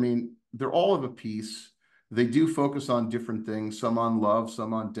 right? I mean, they're all of a piece. They do focus on different things, some on love,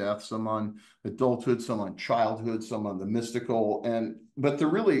 some on death, some on adulthood, some on childhood, some on the mystical. But they're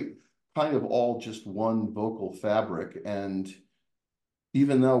really kind of all just one vocal fabric. And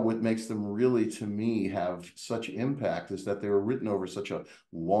even though what makes them really, to me, have such impact is that they were written over such a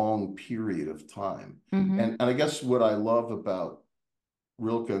long period of time. mhm. And I guess what I love about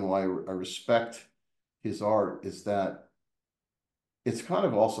Rilke and why I respect his art is that it's kind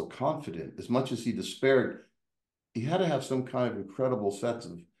of also confident. As much as he despaired, he had to have some kind of incredible sense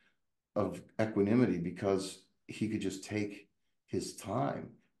of equanimity because he could just take his time.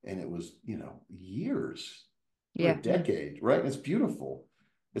 And it was, years or a Yeah. decade, right? And it's beautiful.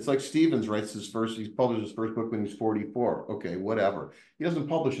 It's like Stevens writes he's published his first book when he's 44. Okay, whatever. He doesn't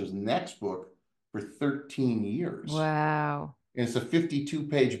publish his next book for 13 years. Wow. And it's a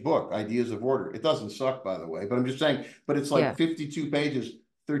 52-page book, Ideas of Order. It doesn't suck, by the way, but I'm just saying, but it's like Yeah. 52 pages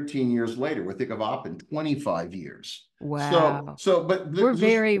 13 years later. We think of Oppen, 25 years. Wow. But We're this is,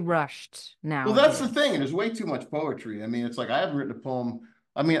 very rushed well, that's the nowadays. thing. And there's way too much poetry. I mean, it's like I haven't written a poem.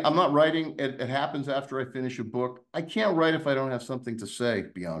 I mean, I'm not writing. It happens after I finish a book. I can't write if I don't have something to say,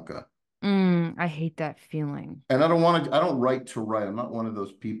 Bianca. I hate that feeling. And I don't write to write. I'm not one of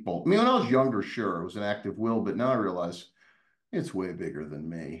those people. I mean, when I was younger, sure, it was an active will, but now I realize it's way bigger than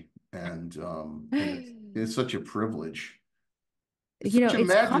me. And it's such a privilege. It's such a It's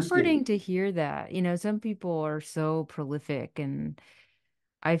majesty. comforting to hear that. Some people are so prolific and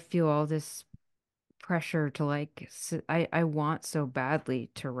I feel all this pressure to like I want so badly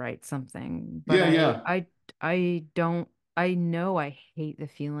to write something, but Yeah, yeah. I don't I know I hate the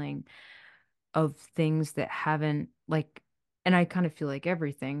feeling of things that haven't like and I kind of feel like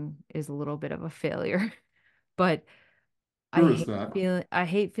everything is a little bit of a failure. But Sure is that. I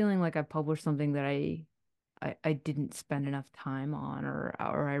hate feeling like I published something that I didn't spend enough time on or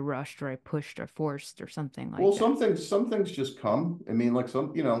I rushed or I pushed or forced or something Well, like that. some things just come. I mean, like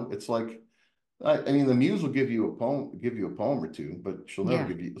it's like I mean, the muse will give you a poem or two, but Yeah. she'll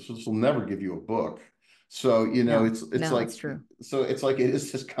never give you a book. So, No. it's No, like, that's true. it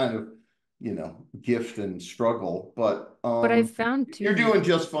is this kind of, gift and struggle, but, But I found you're too, doing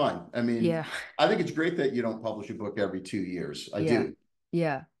just fine. I mean, yeah. I think it's great that you don't publish a book every 2 years. I Yeah. do.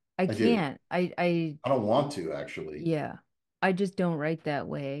 Yeah. I I do. can't. I I don't want to actually. yeah. I just don't write that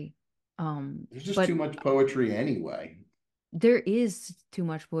way. There's just too But much poetry anyway. there is too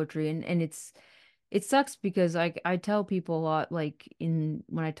much poetry and it sucks because I tell people a lot like in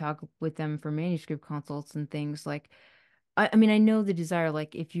when I talk with them for manuscript consults and things like I mean I know the desire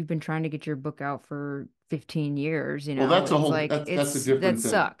like if you've been trying to get your book out for 15 years, Well, it's like that's a that different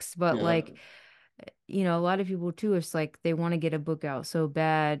thing. sucks. But Yeah. like a lot of people too, it's like they want to get a book out so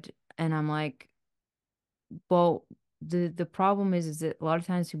bad and I'm like well, the problem is that a lot of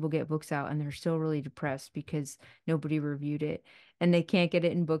times people get books out and they're still really depressed because nobody reviewed it. and they can't get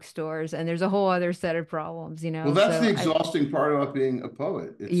it in bookstores, and there's a whole other set of problems, you Well, know. that's the So I exhausting part about being a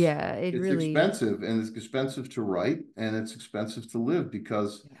poet. yeah, it It's really expensive, and it's expensive to write, and it's expensive to live,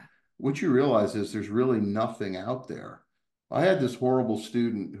 because yeah. what you realize is there's really nothing out there. I had this horrible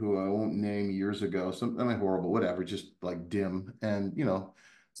student who I won't name years ago, something, I mean, horrible, whatever, just like dim. And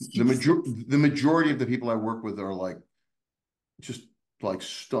the majority of the people I work with are like just like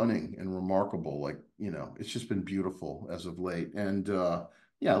stunning and remarkable. Like, it's just been beautiful as of late. And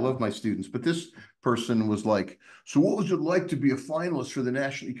yeah, I love my students. But this person was like, so what was it like to be a finalist for the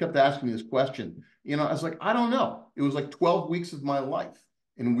national? He kept asking me this question. I was like, I don't know. It was like 12 weeks of my life.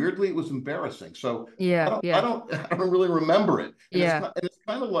 And weirdly, it was embarrassing. So Yeah, yeah, I don't really remember it. yeah, And it's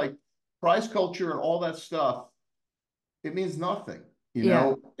kind of like prize culture and all that stuff. It means nothing,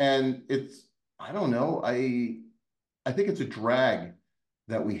 yeah. and I don't know. I think it's a drag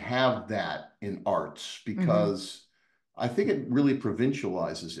that we have that in arts, Hmm. because I think it really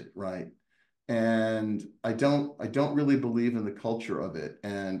provincializes it, right? And I don't really believe in the culture of it.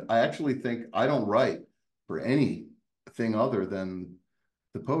 And I actually think I don't write for anything other than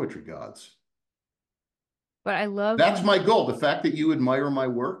the poetry gods. But I love That's when my goal. The fact that you admire my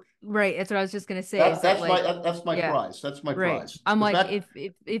work, right, that's what I was just gonna say, is that like that's my yeah, prize. That's my right. prize. I'm The like fact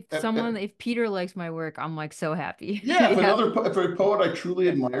if Peter likes my work, I'm like so happy. Yeah, Yeah, if a poet I truly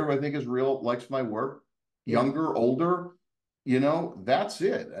yeah, admire, who I think is real, likes my work, yeah, younger, older, that's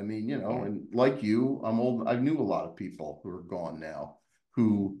it. I mean, yeah, and like you, I'm old. I knew a lot of people who are gone now,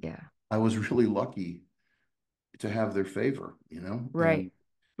 who yeah. I was really lucky to have their favor, Right. and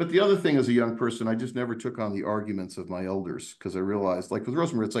but the other thing, as a young person, I just never took on the arguments of my elders, because I realized, like with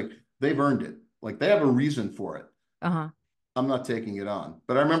Rosemary, it's like they've earned it. Like they have a reason for it. Uh-huh. I'm not taking it on.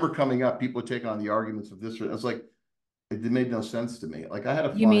 But I remember coming up, people would take on the arguments of this. I was like, it made no sense to me. Like I had to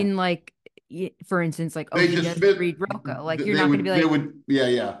You find, mean like for instance, like, oh, they she doesn't dismiss, read Rilke. Like they would, yeah,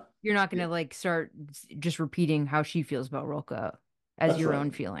 yeah, you're not yeah, gonna like start just repeating how she feels about Rilke as that's your right.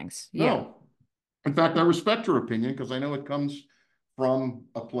 own feelings. Yeah. No, in fact, I respect her opinion, because I know it comes from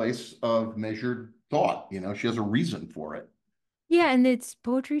a place of measured thought. She has a reason for it. Yeah, and it's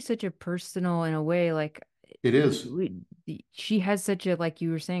poetry is such a personal in a way, like It is. she has such a like you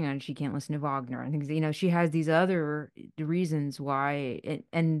were saying, and she can't listen to Wagner and things, she has these other reasons why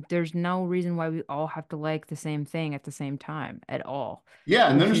and there's no reason why we all have to like the same thing at the same time at all, Yeah,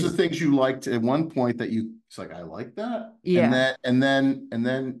 and then which there's the is things you liked at one point that it's like, I like that. And yeah.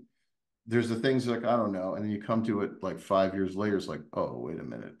 then there's the things like, I don't know. And then you come to it like 5 years later, it's like, oh, wait a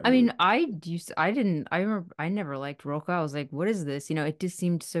minute. I I really mean, I didn't, I remember, I never liked Rilke. I was like, what is this? It just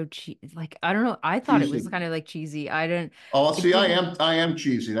seemed so like, I don't know. I thought it was cheesy. kind of like cheesy. I didn't, Oh, I see, didn't, I am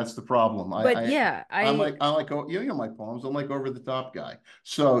cheesy. That's the problem. but yeah, I like, oh, my poems. I'm like over the top guy.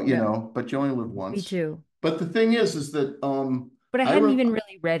 So, yeah, but you only live me once. too. But the thing is that, But I I hadn't re even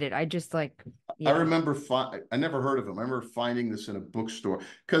really read it. I just like, I yeah. remember I never heard of him. I remember finding this in a bookstore,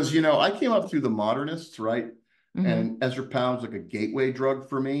 because, I came up through the modernists, right? Hmm. And Ezra Pound's like a gateway drug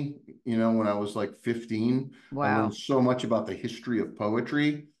for me, when I was like 15. I learned Wow. so much about the history of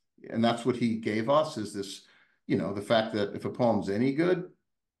poetry. And that's what he gave us, is this, the fact that if a poem's any good,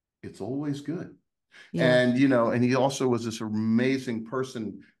 it's always good. Yeah. And and he also was this amazing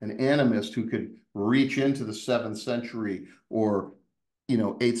person, an animist, who could reach into the 7th century, or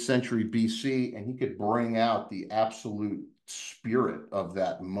 8th century BC, and he could bring out the absolute spirit of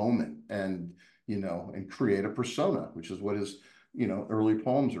that moment, and and create a persona, which is what his early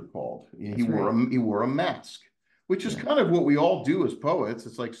poems are called. That's right. He wore a mask, which is Yeah. kind of what we all do as poets.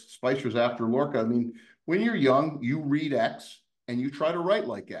 It's like Spicer's after Lorca. I mean, when you're young, you read X and you try to write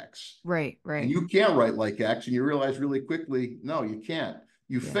like X, Right. and Right. you can't write like X, and you realize really quickly, no, you can't.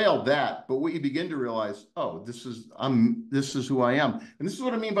 You Yeah. failed that, but what you begin to realize, oh, this is who I am. And this is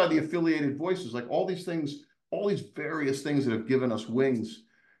what I mean by the affiliated voices. Like all these things, all these various things that have given us wings,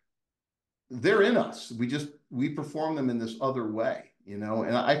 they're in us. We perform them in this other way, And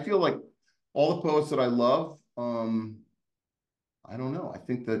I feel like all the poets that I love, I don't know. I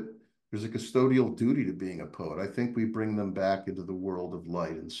think that there's a custodial duty to being a poet. I think we bring them back into the world of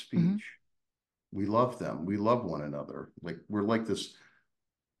light and Hmm. speech. We love them. We love one another. Like we're like this.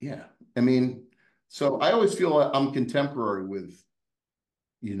 Yeah. I mean, so I always feel like I'm contemporary with,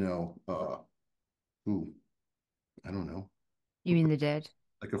 you know, uh, who, I don't know, You mean the dead?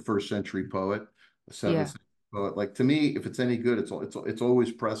 like a first century poet, a seventh Yeah. century poet. Like to me, if it's any good, it's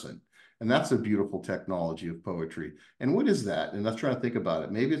always present. And that's a beautiful technology of poetry. And what is that? And let's try to think about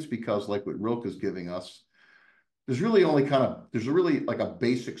it. Maybe it's because, like what Rilke is giving us, there's really like a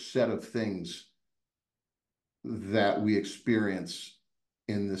basic set of things that we experience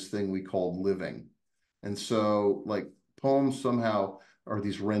in this thing we call living. And so, like, poems somehow are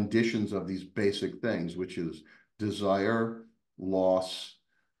these renditions of these basic things, which is desire, loss,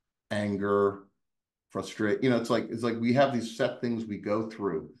 anger, frustration. It's like we have these set things we go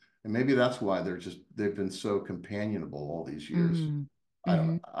through, and maybe that's why they've been so companionable all these years. Mm-hmm. I don't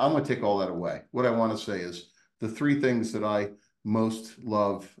Mm-hmm. know. I'm going to take all that away. What I want to say is the three things that I most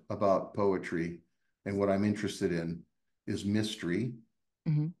love about poetry and what I'm interested in is mystery,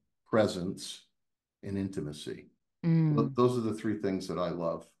 Mm-hmm. presence, and intimacy. Mm. Those are the three things that I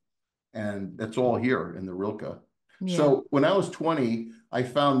love. And that's all here in the Rilke. Yeah. So when I was 20, I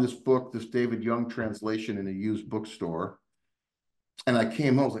found this book, this David Young translation in a used bookstore. And I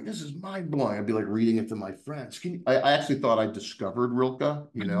came home, I was like, this is mind blowing. I'd be like reading it to my friends. I actually thought I discovered Rilke,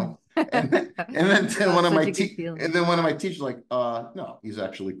 you know? And then Oh, one of such my a good feeling. teachers like, no, he's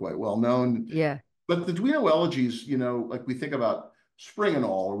actually quite well known. Yeah. But the Duino Elegies, like we think about Spring and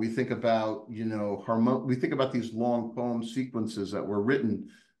All, or we think about, we think about these long poem sequences that were written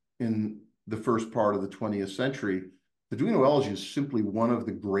in the first part of the 20th century. The Duino Elegy is simply one of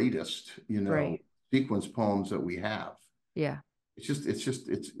the greatest, Right. sequence poems that we have. Yeah.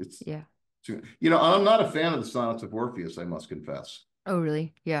 It's Yeah. I'm not a fan of the Sonnets of Orpheus, I must confess. Oh,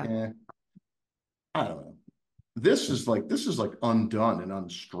 really? Yeah. Yeah, I don't know. This is like undone and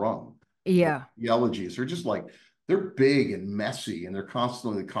unstrung. Yeah. The elegies are just like they're big and messy, and they're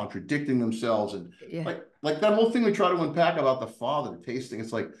constantly contradicting themselves. And Yeah. like that whole thing we try to unpack about the father tasting.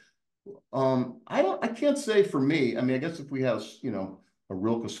 It's like I can't say for me. I mean, I guess if we have a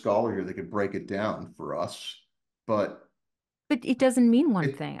Rilke scholar here, they could break it down for us. But But it doesn't mean one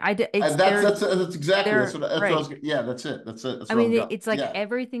it thing. It's that's exactly that's what I was. right. Yeah, that's it. That's I where I'm mean, going. it's like Yeah,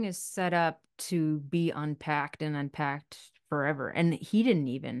 everything is set up to be unpacked and unpacked forever. And he didn't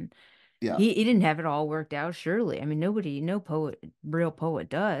even yeah. he didn't have it all worked out, surely. I mean, no real poet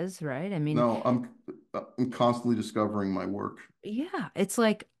does, right? I mean, No, I'm constantly discovering my work. yeah, it's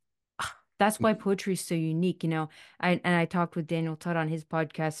like that's why poetry is so unique, you know. I talked with Daniel Tutt on his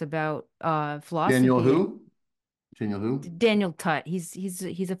podcast about Daniel philosophy. who? Daniel who? Daniel Tutt, he's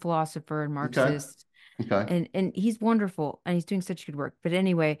a philosopher and Okay. Marxist, Okay. and he's wonderful and he's doing such good work. But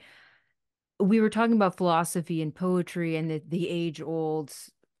anyway, we were talking about philosophy and poetry and the age-old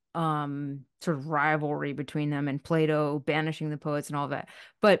sort of rivalry between them and Plato banishing the poets and all that.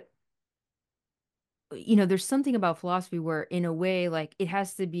 But there's something about philosophy where in a way like it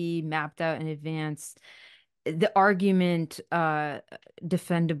has to be mapped out in advance, the argument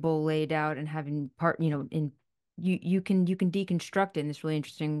defendable, laid out, and having part, in you can deconstruct it in this really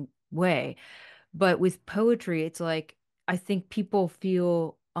interesting way. But with poetry, it's like I think people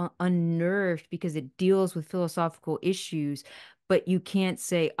feel unnerved because it deals with philosophical issues, but you can't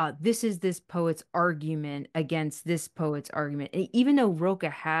say, this is this poet's argument against this poet's argument. And even though Rilke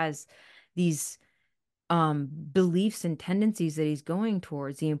has these beliefs and tendencies that he's going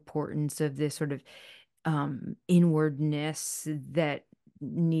towards, the importance of this sort of inwardness that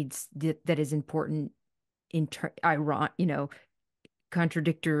is important iron,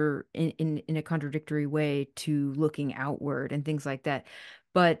 contradictor in a contradictory way to looking outward and things like that.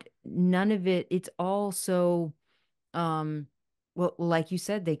 But none of it's all so well, like you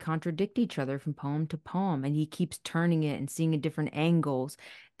said, they contradict each other from poem to poem, and he keeps turning it and seeing at different angles,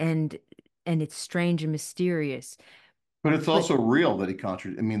 and it's strange and mysterious. But it's But also real that he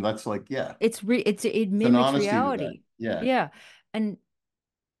I mean, that's like, yeah, it it's an mimics honesty to that. reality. Yeah. Yeah. And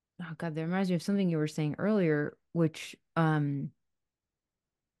oh God, that reminds me of something you were saying earlier, which Mhm.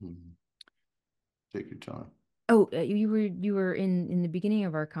 Take your time. oh, you were in the beginning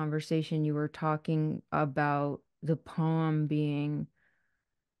of our conversation, you were talking about the poem being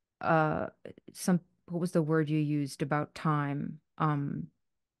uh some what was the word you used about time?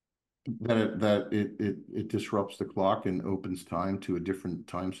 That it disrupts the clock and opens time to a different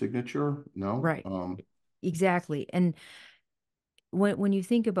time signature. No. Right. Exactly. And when you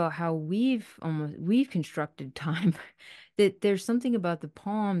think about how we've constructed time, that there's something about the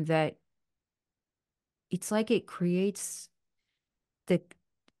poem that it's like it creates the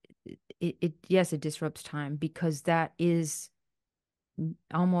it yes, it disrupts time because that is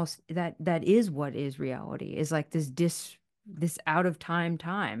almost that is what is reality, is like this out of time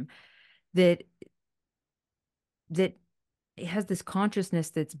that that it has this consciousness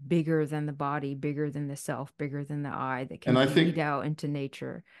that's bigger than the body, bigger than the self, bigger than the I, that And can I bleed think, out into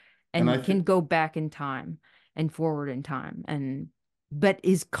nature and I and can think, go back in time and forward in time, and but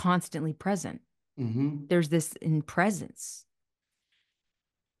is constantly present. mhm. There's this in presence,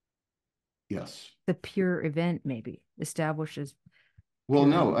 Yes. the pure event maybe establishes Well,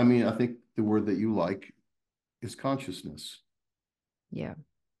 pure no, event. I mean, I think the word that you like is consciousness. Yeah.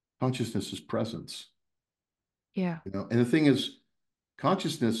 Consciousness is presence. Yeah. And the thing is,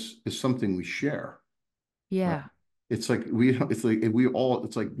 consciousness is something we share, right? Yeah. It's like we have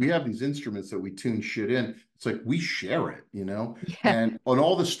these instruments that we tune shit in. It's like we share it. Yeah. And on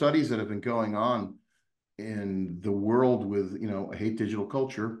all the studies that have been going on in the world with, I hate digital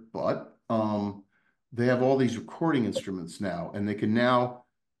culture, but they have all these recording instruments now, and they can now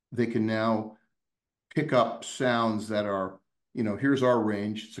pick up sounds that are, here's our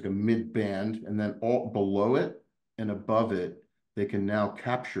range. It's like a mid band, and then all below it and above it, they can now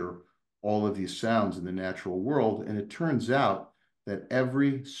capture all of these sounds in the natural world. And it turns out that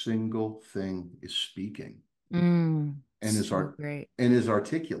every single thing is speaking and is So art great. and is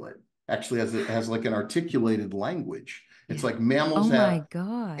articulate. Actually, has like an articulated language. It's Yeah. like Oh my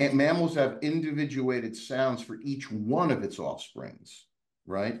God. mammals have individuated sounds for each one of its offsprings,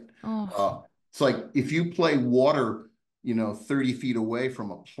 right? Oh, Uh, it's like if you play water, 30 feet away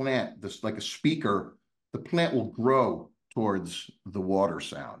from a plant, this like a speaker, the plant will grow towards the water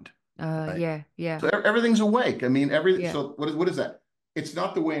sound, right? yeah, yeah, So everything's awake. I mean, yeah. so what is that? It's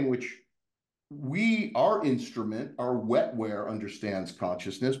not the way in which our instrument, our wetware understands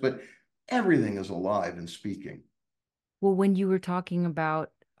consciousness, but everything is alive and speaking. Well, when you were talking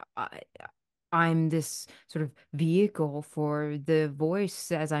about I, I'm this sort of vehicle for the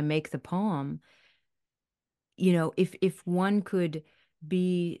voice as I make the poem, if one could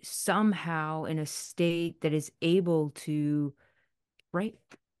be somehow in a state that is able to write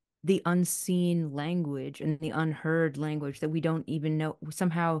the unseen language and the unheard language that we don't even know,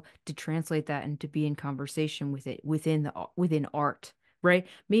 somehow to translate that and to be in conversation with it within art, right?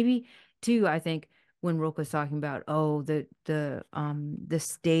 Maybe too, I think when Rilke's talking about, oh, the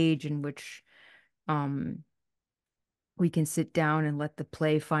stage in which um we can sit down and let the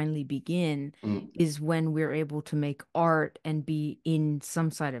play finally begin Mm, is when we're able to make art and be in some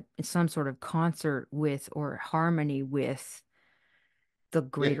sort of concert with or harmony with the yeah,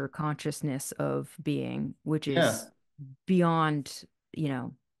 greater consciousness of being, which yeah. is beyond, you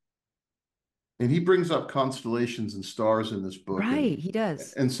know, And he brings up constellations and stars in this book, and right, he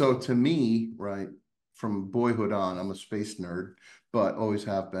does. so to me, right, from boyhood on, I'm a space nerd, but always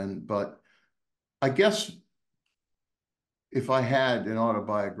have been. But I guess if I had an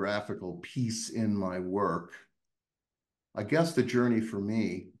autobiographical piece in my work, I guess the journey for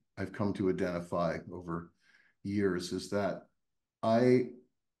me, I've come to identify over years, is that I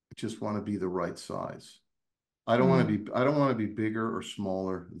just want to be the right size. Mm, I don't want to be bigger or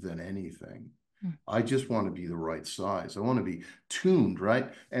smaller than anything. mm, I just want to be the right size. I want to be tuned,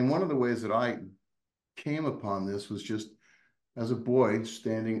 right? And one of the ways that I came upon this was just as a boy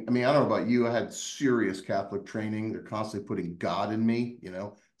standing. I mean, I don't know about you. I had serious Catholic training. They're constantly putting God in me.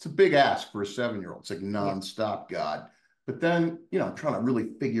 It's a big ask for a 7-year-old. It's like yeah. nonstop God. But then, I'm trying to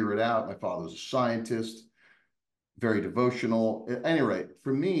really figure it out. My father was a scientist, very devotional. At any rate,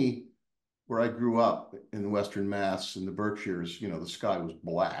 for me, where I grew up in Western Mass in the Berkshires, the sky was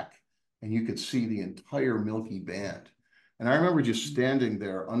black and you could see the entire Milky Band. And I remember just Mm, standing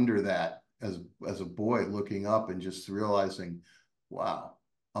there under that as a boy looking up and just realizing, wow,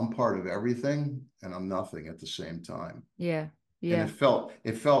 I'm part of everything and I'm nothing at the same time. yeah, And yeah.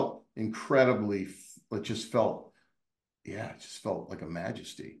 it felt incredibly, it just felt, yeah, it just felt like a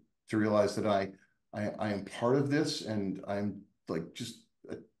majesty to realize that I am part of this and I'm like just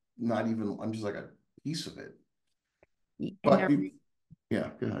a, not even I'm just like a piece of it. And But yeah,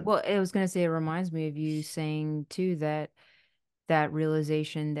 go ahead. well, I was going to say, it reminds me of you saying too that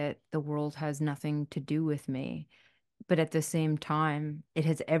realization that the world has nothing to do with me, but at the same time, it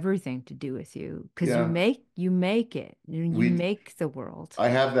has everything to do with you because you Yeah, make it. You we make the world. I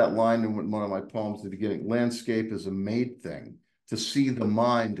have that line in one of my poems at the beginning. Landscape is a made thing to see the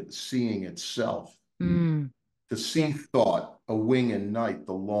mind seeing itself. Mm, To see yeah. thought, a wing in night,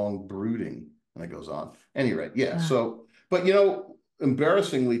 the long brooding, and it goes on. Any rate, yeah. Ah, So, but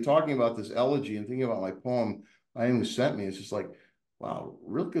embarrassingly, talking about this elegy and thinking about my poem, I am who sent me. It's just like, wow,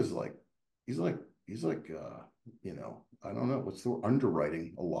 Rilke's like, he's like, he's like, I don't know what's the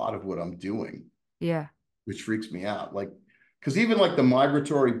underwriting a lot of what I'm doing, yeah. which freaks me out. Like, because even like the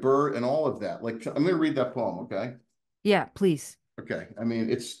migratory bird and all of that. Like, I'm going to read that poem, okay? Yeah, please. Okay. I mean,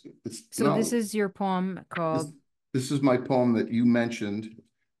 it's So this not is your poem this, called, this is my poem that you mentioned,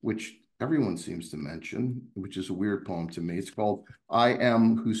 which everyone seems to mention, which is a weird poem to me. It's called I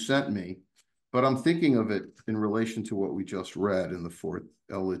Am Who Sent Me, but I'm thinking of it in relation to what we just read in the Fourth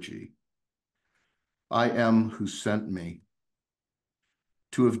Elegy. I am who sent me,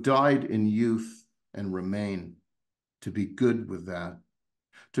 to have died in youth and remain, to be good with that,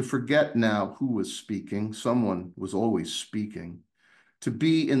 to forget now who was speaking. Someone was always speaking, to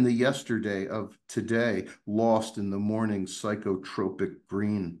be in the yesterday of today, lost in the morning's psychotropic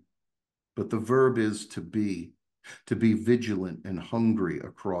green. But the verb is to be vigilant and hungry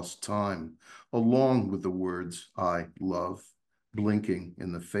across time, along with the words I love, blinking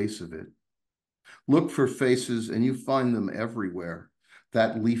in the face of it. Look for faces and you find them everywhere,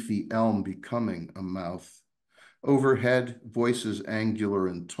 that leafy elm becoming a mouth. Overhead, voices angular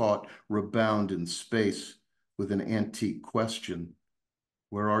and taut rebound in space with an antique question.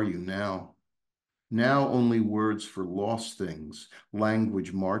 Where are you now? Now only words for lost things,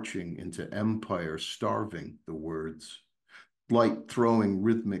 language marching into empire, starving the words. Light throwing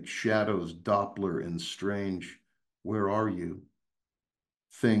rhythmic shadows, Doppler and strange. Where are you?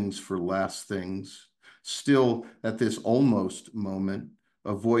 Things for last things. Still at this almost moment,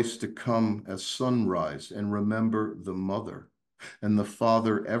 a voice to come as sunrise and remember the mother and the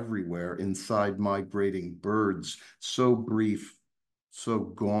father everywhere inside migrating birds, so brief, so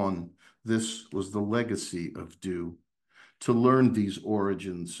gone. This was the legacy of dew, to learn these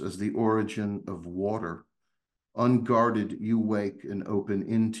origins as the origin of water. Unguarded, you wake and open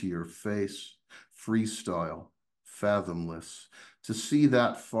into your face, freestyle, fathomless, to see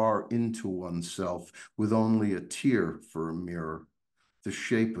that far into oneself with only a tear for a mirror. The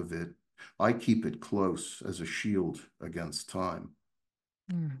shape of it, I keep it close as a shield against time.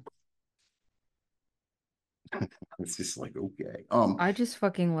 Mm. It's just like, okay. I just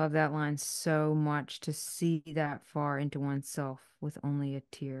fucking love that line so much, to see that far into oneself with only a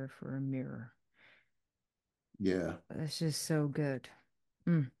tear for a mirror. Yeah. That's just so good.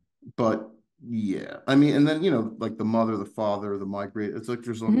 Mm. But yeah, I mean, and then, like the mother, the father, the migrate, it's like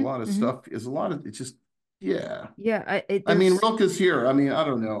there's a Hmm. lot of Hmm. stuff. It's a lot of, it's just, yeah. Yeah, I mean, there's Rilke's here. I mean, I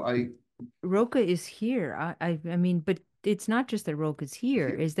don't know. Roca is here. I mean, but it's not just that Roca's here,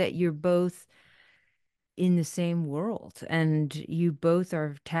 Here. is that you're both in the same world and you both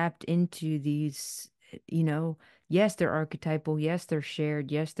are tapped into these, yes, they're archetypal, yes, they're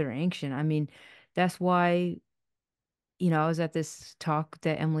shared, yes, they're ancient. I mean, that's why, I was at this talk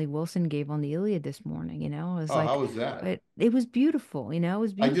that Emily Wilson gave on the Iliad this morning, I was Oh, how like, was that? it was beautiful, it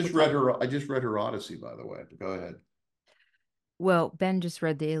was I beautiful. just read her. I just read her Odyssey, by the way. Go ahead. Well, Ben just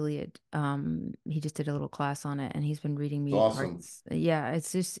read the Iliad. He just did a little class on it and he's been reading It's me awesome. parts. Yeah,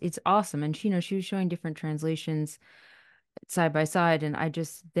 it's awesome. And she was showing different translations side by side, and I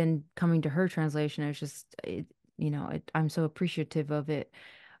just then coming to her translation, it's just I'm so appreciative of it.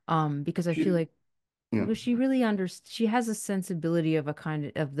 Because I feel She, like, yeah, well, she has a sensibility of a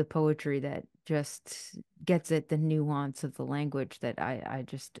of the poetry that just gets at the nuance of the language that I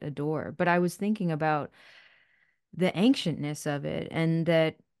just adore. But I was thinking about the ancientness of it, and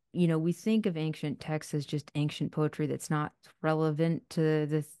that we think of ancient texts as just ancient poetry that's not relevant to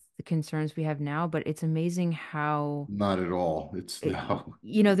the concerns we have now, but it's amazing how not at all. It's it,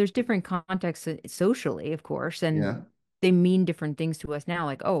 no. there's different contexts socially, of course, and Yeah. they mean different things to us now.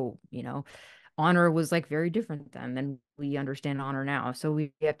 Like, oh, honor was like very different then than we understand honor now. So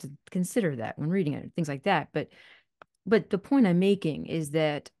we have to consider that when reading it, things like that. But the point I'm making is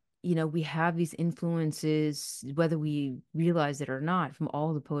that, we have these influences, whether we realize it or not, from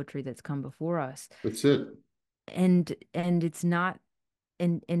all the poetry that's come before us. That's it. And it's not,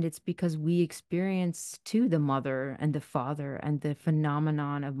 and it's because we experience too the mother and the father and the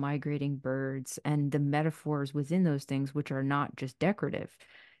phenomenon of migrating birds and the metaphors within those things, which are not just decorative,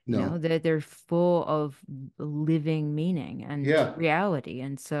 No. that they're full of living meaning and Yeah. reality.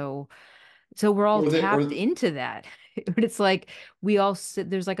 And so we're all Or they tapped or into that. But it's like we all sit,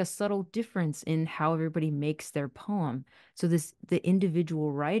 there's like a subtle difference in how everybody makes their poem. So the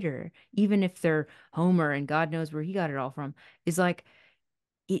individual writer, even if they're Homer and God knows where he got it all from, is like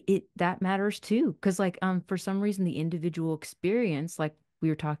it that matters too. Because like for some reason the individual experience, like we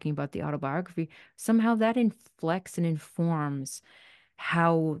were talking about the autobiography, somehow that inflects and informs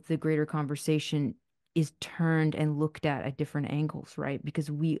how the greater conversation is turned and looked at different angles, right?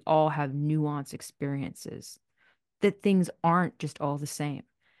 Because we all have nuanced experiences, that things aren't just all the same,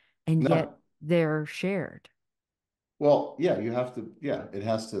 and yet no. they're shared. Well, yeah, you have to, yeah, it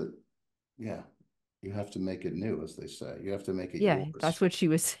has to, yeah, you have to make it new, as they say. You have to make it Yeah, that's yours. what she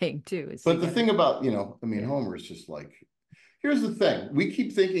was saying too, is you But the gotta, thing about, I mean, yeah. Homer is just like, here's the thing. We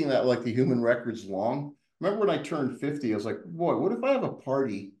keep thinking that like the human record's long. Remember when I turned 50, I was like, boy, what if I have a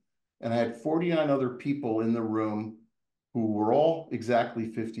party and I had 49 other people in the room who were all exactly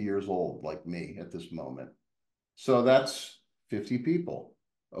 50 years old, like me at this moment. So that's 50 people.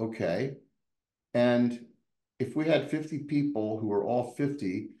 Okay. And if we had 50 people who were all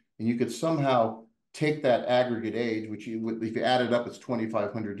 50, and you could somehow take that aggregate age, which if you add it up, it's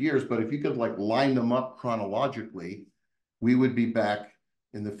 2,500 years, but if you could like line them up chronologically, we would be back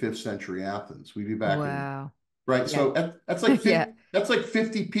in the 5th century Athens. We'd be back in, Wow. right? Yeah. So that's like Yeah. 50, that's like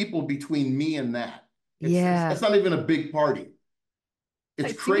 50 people between me and that. That's Yeah. not even a big party. It's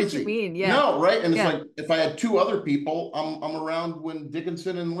I see what you crazy. mean. Yeah. No, right? And it's Yeah. like if I had two other people, I'm around when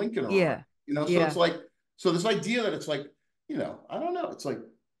Dickinson and Lincoln are around. Yeah. So it's Yeah. like this idea that it's like, I don't know. It's like,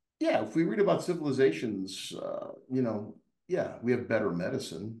 yeah, if we read about civilizations, yeah, we have better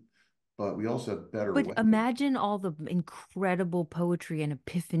medicine, but we also have better But weapons. imagine all the incredible poetry and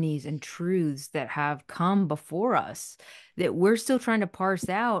epiphanies and truths that have come before us that we're still trying to parse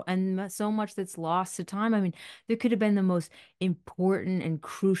out, and so much that's lost to time. I mean, there could have been the most important and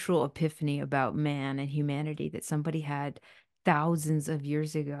crucial epiphany about man and humanity that somebody had thousands of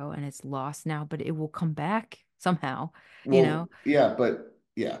years ago, and it's lost now, but it will come back somehow, you Well, know? yeah, but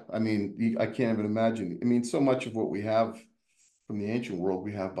yeah, I mean, I can't even imagine. I mean, so much of what we have from the ancient world,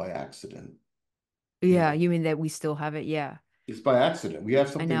 we have by accident. You Yeah, know, you mean that we still have it? Yeah, it's by accident. We have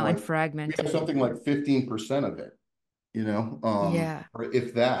I something know, and like fragmented. 15% of it, Yeah. or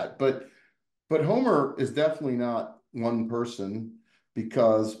if that. But Homer is definitely not one person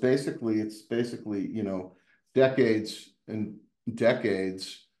because basically it's basically, decades and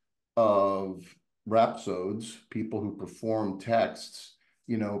decades of rhapsodes, people who perform texts,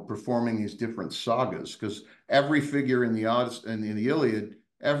 performing these different sagas. Because every figure in the Odyssey and in the Iliad,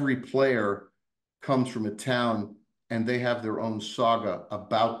 every player comes from a town and they have their own saga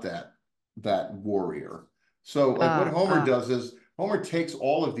about that warrior. So like what Homer Ah. does is Homer takes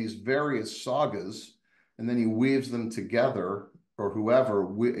all of these various sagas and then he weaves them together, or whoever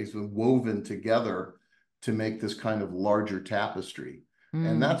is woven together to make this kind of larger tapestry.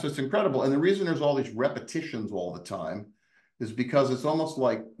 And Mm. that's what's incredible. And the reason there's all these repetitions all the time is because it's almost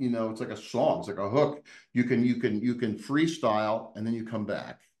like, it's like a song, it's like a hook. You can freestyle and then you come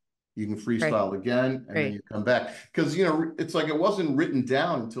back. You can Right. freestyle again and then Right. you come back. Because it's like it wasn't written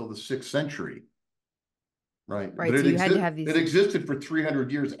down until the 6th century, right? But Right. So you had to have it these. existed for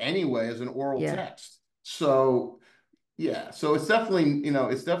 300 years anyway as an oral Yeah. text. So yeah, so it's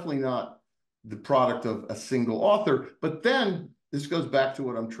definitely not the product of a single author. But then this goes back to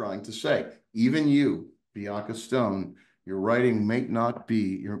what I'm trying to say. Even you, Bianca Stone, your writing might not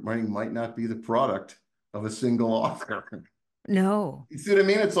be the product of a single author. No. You see what I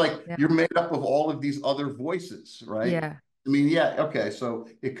mean? It's like Yeah. you're made up of all of these other voices, right? Yeah. I mean, yeah, okay, so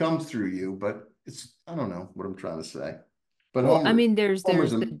it comes through you, but I don't know what I'm trying to say. But Well, I mean, Homer's there's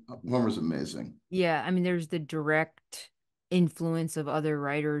the Homer's amazing. yeah, I mean, there's the direct influence of other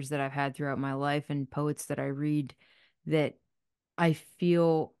writers that I've had throughout my life and poets that I read that I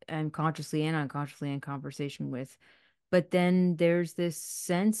feel I'm consciously and unconsciously in conversation with. But then there's this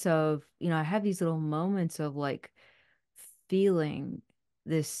sense of, I have these little moments of like feeling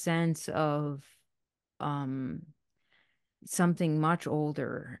this sense of um something much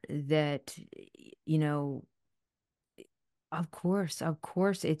older that, you know, of course,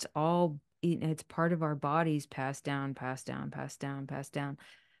 it's all, it's part of our bodies passed down, passed down, passed down, passed down,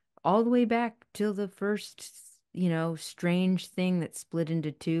 all the way back till the first, strange thing that split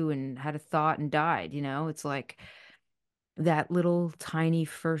into two and had a thought and died, it's like that little tiny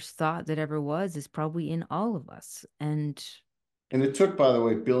first thought that ever was is probably in all of us. And And it took, by the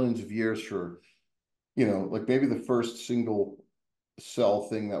way, billions of years for, like maybe the first single cell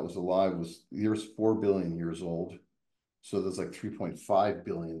thing that was alive was years 4 billion years old. So there's like 3.5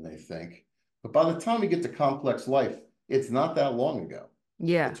 billion, they think. But by the time we get to complex life, it's not that long ago.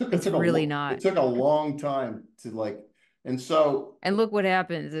 yeah, It it's took really it not. took a long time to like, and so And look what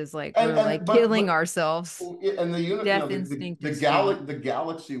happens is like we're and like killing but ourselves. and the Death instinct the is feeding. the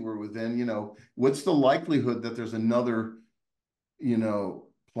galaxy we're within, what's the likelihood that there's another,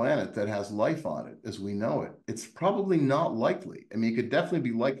 planet that has life on it as we know it? It's probably not likely. I mean, it could definitely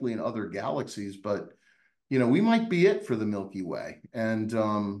be likely in other galaxies, but we might be it for the Milky Way. And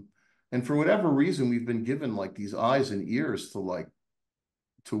for whatever reason, we've been given like these eyes and ears to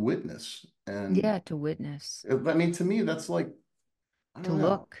witness. And Yeah, to witness, I mean, to me, that's like, I to don't know.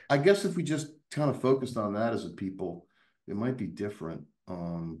 look. I guess if we just kind of focused on that as a people, it might be different.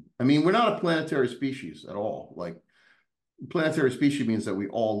 I mean, we're not a planetary species at all. Like planetary species means that we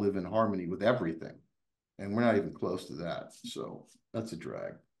all live in harmony with everything, and we're not even close to that. So that's a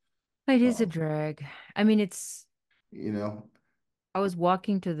drag. It is a Um, drag. I mean, you know, I was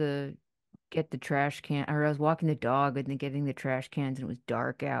walking to get the trash can, or I was walking the dog and then getting the trash cans, and it was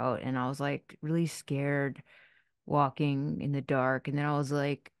dark out, and I was like really scared walking in the dark. And then I was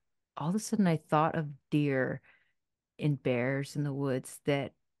like, all of a sudden, I thought of deer and bears in the woods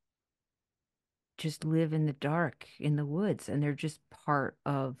that just live in the dark in the woods, and they're just part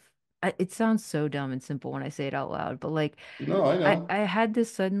of. it sounds so dumb and simple when I say it out loud, but like No, I I know. had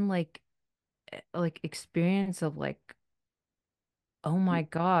this sudden like experience of like, oh my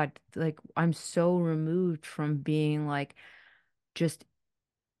God, like I'm so removed from being like just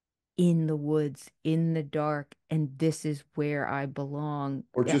in the woods, in the dark, and this is where I belong.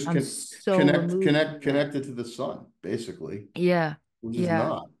 Or Yeah, just I'm so removed from that. connected to the sun, basically. Yeah. We're just Yeah.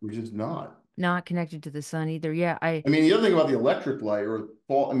 not. We're just not. Not connected to the sun either. Yeah, I mean, the other thing about the electric light or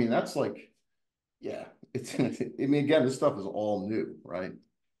fall, I mean, that's like, yeah, it's, I mean, again, this stuff is all new, right?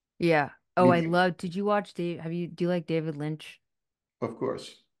 yeah. I Oh, I mean, love, did you watch do you like David Lynch? of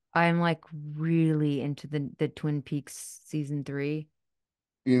course. I'm like really into the Twin Peaks season three,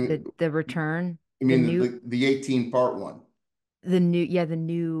 You, the return, I the mean, new the 18 part one. the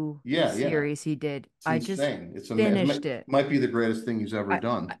new Yeah, yeah. series he did. It's I just insane. It finished it. might be the greatest thing he's ever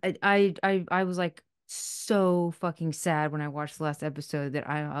done. I was like so fucking sad when I watched the last episode that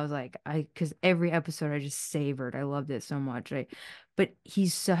I was like because every episode I just savored. I loved it so much. But he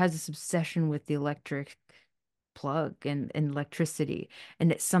so has this obsession with the electric plug and electricity, and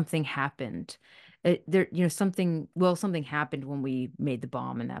that something happened. Something happened when we made the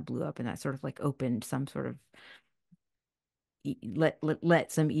bomb and that blew up and that sort of like opened some sort of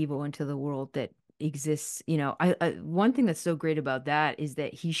let some evil into the world that exists. I one thing that's so great about that is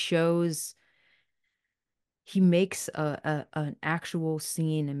that he makes an actual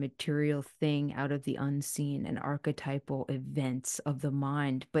scene, a material thing out of the unseen and archetypal events of the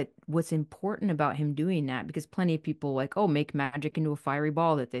mind. But what's important about him doing that, because plenty of people like, oh, make magic into a fiery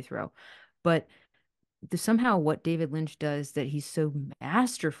ball that they throw. But somehow what David Lynch does that he's so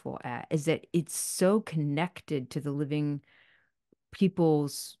masterful at is that it's so connected to the living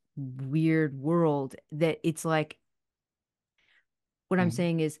people's weird world that it's like what I'm Mhm.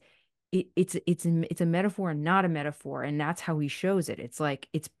 saying is it's a metaphor and not a metaphor, and that's how he shows it. It's like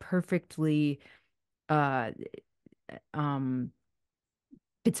it's perfectly uh um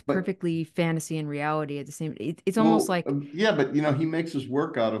it's But perfectly fantasy and reality at the same. It's almost Well, like yeah, but he makes his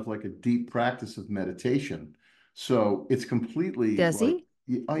work out of like a deep practice of meditation. So it's completely does like,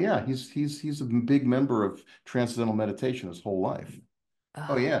 he? oh yeah, he's a big member of transcendental meditation his whole life. Oh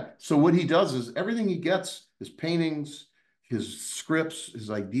Oh, yeah. So what he does is everything he gets, his paintings, his scripts,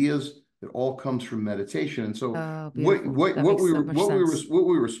 his ideas, it all comes from meditation. And so oh, beautiful. That makes so much sense. what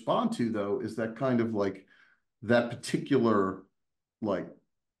we respond to though is that kind of like that particular like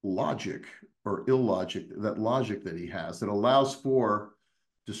logic or illogic, that logic that he has that allows for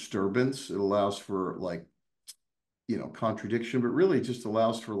disturbance. It allows for like, contradiction, but really just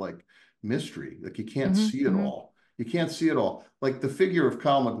allows for like mystery. Like you can't Hmm. see it Hmm. all. You can't see it all. Like the figure of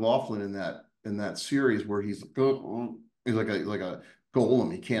Kyle MacLachlan in that series where he's like a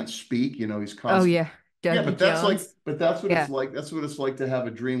golem. He can't speak. He's Oh constant. yeah, Yeah, Davy Jones. but that's what it's Yeah, like. That's what it's like to have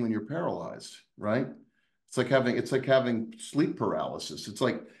a dream when you're paralyzed, right? It's like having sleep paralysis. It's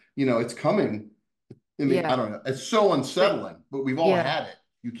like, it's coming. I mean, I yeah. don't know. It's so But unsettling, but we've all yeah. had it.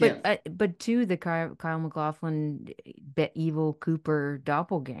 You But can't. but too the Kyle MacLachlan evil Cooper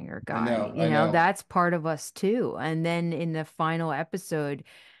doppelganger guy, I know. that's part of us too. And then in the final episode,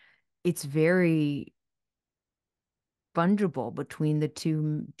 it's very fungible between the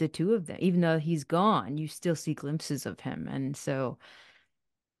two of them. Even though he's gone, you still see glimpses of him. And so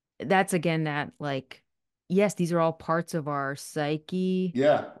that's again that like yes, these are all parts of our psyche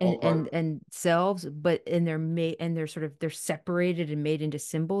Yeah, and all and part. and selves, but and they're made and they're separated and made into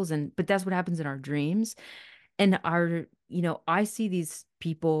symbols. And but that's what happens in our dreams. And I see these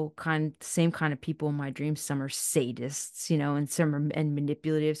people same kind of people in my dreams. Some are sadists, and some are and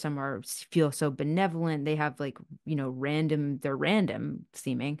manipulative. Some are feel so benevolent. They have like, they're random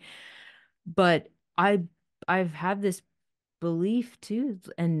seeming. But I've had this belief too,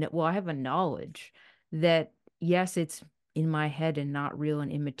 and well, I have a knowledge that yes, it's in my head and not real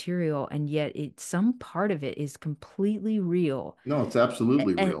and immaterial, and yet some part of it is completely real No, it's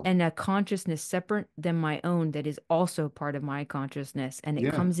absolutely real. and a consciousness separate than my own that is also part of my consciousness, and it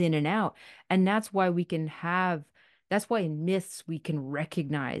Yeah. comes in and out. And that's why in myths we can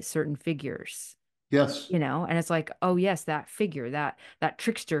recognize certain figures, Yes. and it's like, oh yes, that figure, that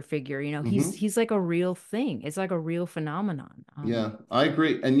trickster figure, Hmm. he's like a real thing. It's like a real phenomenon. Yeah, I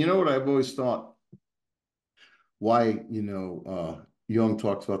agree. And you know what I've always thought why, Jung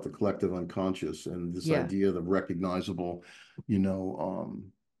talks about the collective unconscious and this Yeah. idea of the recognizable, you know,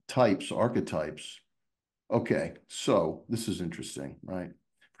 um, types, archetypes. Okay, so this is interesting, right?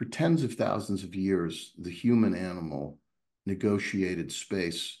 For tens of thousands of years, the human animal negotiated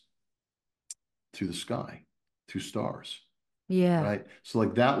space through the sky, through stars, Yeah. right? So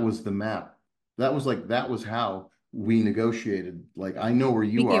like that was the map. That was how we negotiated. Like, I know where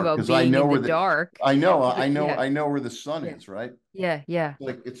you Speaking are about because I being know in the where the dark. Yeah, I know where the sun yeah, is, right? yeah, yeah,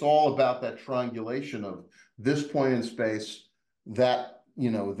 Like, it's all about that triangulation of this point in space, that,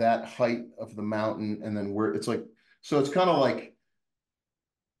 that height of the mountain, and then where it's like, so it's kind of like,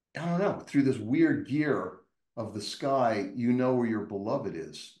 I don't know, through this weird gear of the sky, you know where your beloved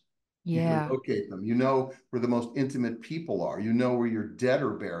is. You can yeah. locate them. You know where the most intimate people are. You know where your dead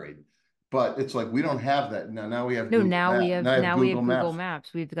are buried. But it's like we don't have that now. Now we have No, Google Maps. Now I have now we have Google Google Maps.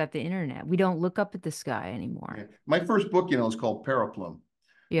 Maps. We've got the internet. We don't look up at the sky Yeah. anymore. My first book, is called Periplum,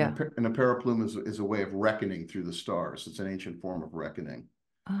 Yeah. and a periplum is a way of reckoning through the stars. It's an ancient form of reckoning.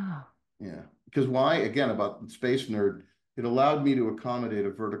 Oh, Yeah, because why? Again, about space nerd, it allowed me to accommodate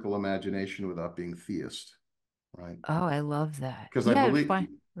a vertical imagination without being theist, right? oh, I love that. Because I Yeah, it's believe fine.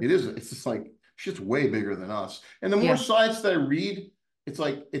 it's just like shit's way bigger than us. And the more Yeah, science that I read, it's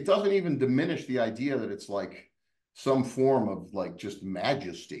like it doesn't even diminish the idea that it's like some form of like just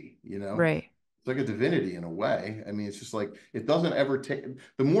majesty, you know? right, It's like a divinity in a way. I mean, it's just like it doesn't ever take,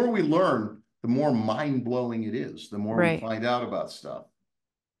 the more we learn, the more mind-blowing it is, the more we right. find out about stuff.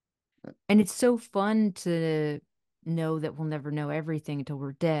 And it's so fun to know that we'll never know everything until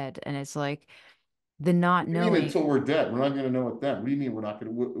we're dead. And it's like the not What do you mean knowing. until we're dead? We're not going to know it then. What do you mean we're not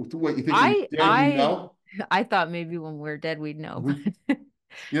going to? What, you think when I, you're dead, you I, know? I thought maybe when we're dead we'd know, Mhm. but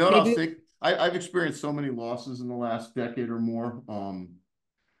You know what I was maybe, thinking? I've experienced so many losses in the last decade or more.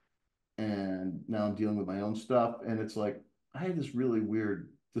 And now I'm dealing with my own stuff. And it's like, I had this really weird,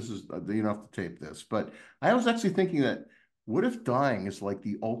 this is, you don't have to tape this, but I was actually thinking that what if dying is like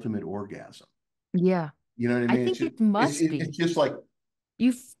the ultimate orgasm? yeah. You know what I I mean? think it must be. It's just like,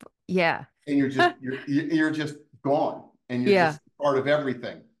 You, yeah, and you're just gone and you're yeah. just part of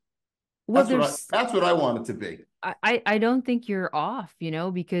everything. Well, there's That's what I want it to be. I don't think you're off,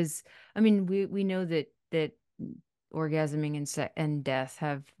 because I mean we know that orgasming and and death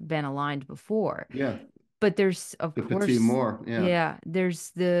have been aligned before. Yeah. But there's of The petit course, more. Yeah. yeah,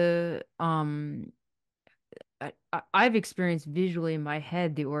 there's the I've experienced visually in my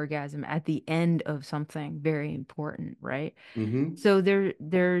head the orgasm at the end of something very important, right? Mm-hmm. So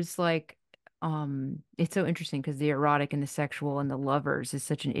there's like it's so interesting because the erotic and the sexual and the lovers is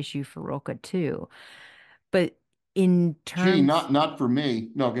such an issue for Rilke too. But in Gee, terms, not for me.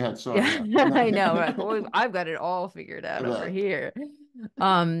 No, go ahead. Sorry. yeah, Yeah. I know, right? Well, I've got it all figured I out over bet. here.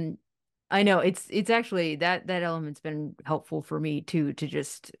 Um, I know it's actually that element's been helpful for me too to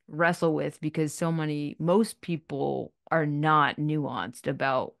just wrestle with because most people are not nuanced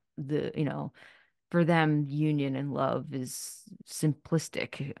about for them union and love is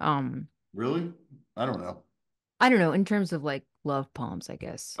simplistic. Really? I don't know. I don't know in terms of like love poems, I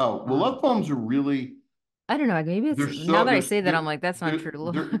guess. Oh, well, love poems are really, I don't know. Like, maybe it's they're now so, that I say that, I'm like, that's not they're,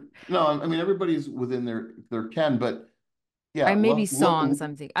 true. no, I mean, everybody's within their ken, but yeah, Or maybe songs.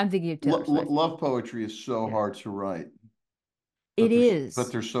 I'm thinking of Taylor Swift. love poetry is so Yeah, hard to write, it but is.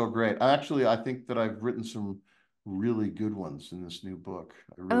 they're so great. I think that I've written some really good ones in this new book.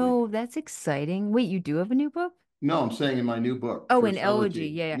 I really, Oh, that's exciting. Wait, you do have a new book? no, I'm saying in my new book, Oh, an First elegy. Elegy.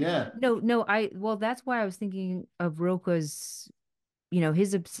 Yeah, yeah. Yeah. No, no, well, that's why I was thinking of Rilke's,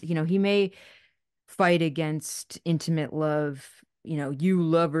 he may fight against intimate love, you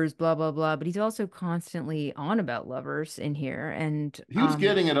lovers, blah, blah, blah, but he's also constantly on about lovers in here. He was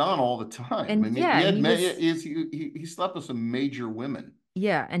getting it on all the time. I And mean, yeah, and he was, he slept with some major women.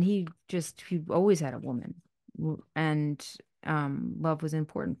 yeah, and he always had a woman, and love was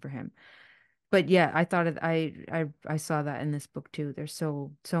important for him. But yeah, I thought I saw that in this book too. There's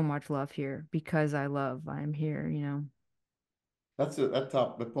so much love here because I love, I'm here. That's it. That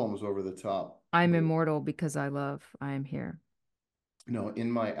poem was over the top. I'm But immortal because I love, I am here.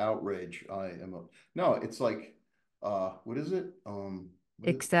 in my outrage, no, it's like what is it? What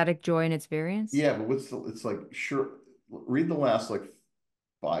is Ecstatic joy in its variance. yeah, but it's like sure read the last like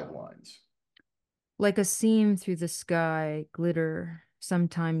five lines. Like a seam through the sky, glitter,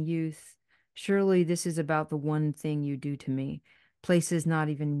 sometime youth. Surely this is about the one thing you do to me, places not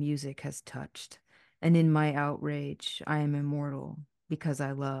even music has touched. And in my outrage, I am immortal because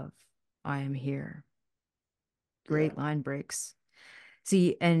I love, I am here. Yeah. Great line breaks.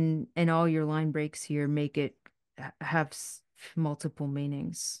 See, and all your line breaks here make it have multiple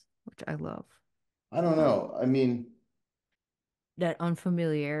meanings, which I love. I don't Um, know. I mean, that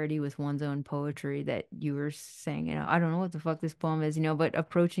unfamiliarity with one's own poetry that you were saying, I don't know what the fuck this poem is, but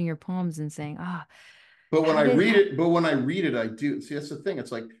approaching your poems and saying, but when I read it, I do. See, that's the thing.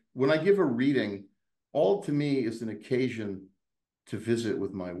 It's like when I give a reading, all to me is an occasion to visit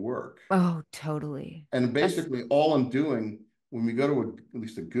with my work. oh, totally. And That's basically, all I'm doing when we go to at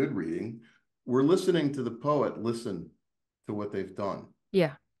least a good reading, we're listening to the poet listen to what they've done.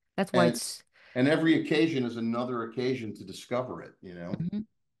 Yeah. That's why And it's and every occasion is another occasion to discover it, you know? Mhm.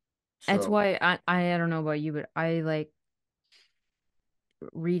 That's So why I don't know about you, but I like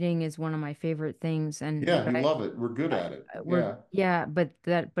reading is one of my favorite things, and yeah, but you love it. We're good I at it. we're Yeah. yeah, but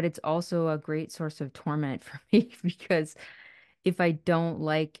it's also a great source of torment for me because if I don't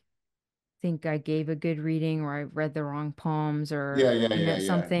like think I gave a good reading or I read the wrong poems Yeah, or yeah, yeah, yeah.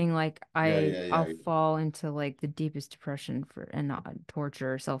 something like Yeah, yeah, I'll yeah. fall into like the deepest depression for and not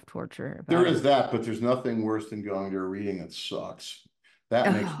torture, self-torture There about it. is that, but there's nothing worse than going to a reading that sucks.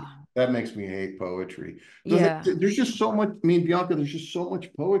 That makes me Oh, that makes me hate poetry. yeah. There's just so much, I mean, Bianca, there's just so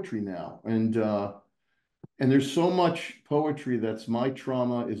much poetry now. And there's so much poetry that's my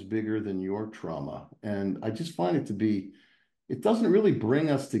trauma is bigger than your trauma. And I just find it to be, it doesn't really bring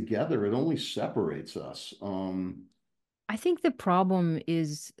us together. It only separates us. I think the problem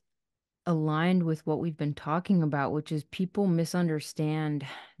is aligned with what we've been talking about, which is people misunderstand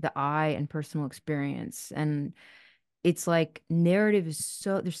the I and personal experience. And it's like narrative is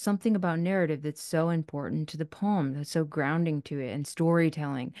so, there's something about narrative that's so important to the poem, that's so grounding to it and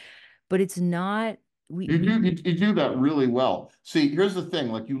storytelling. But it's not, You do that really well. See, here's the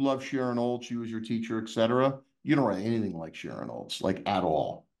thing, like you love Sharon Olds, she was your teacher, etc. You don't write anything like Sharon Olds, like at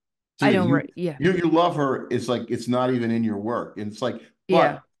all. I So don't, yeah, you love her, it's like it's not even in your work. And it's like,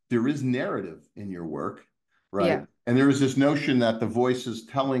 yeah, but there is narrative in your work, yeah, right? And there is this notion that the voice is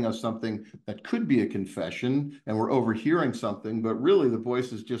telling us something that could be a confession, and we're overhearing something, but really the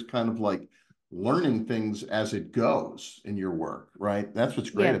voice is just kind of like learning things as it goes in your work, right? That's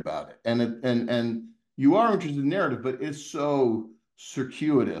what's great yeah, about it. And you are interested in narrative, but it's so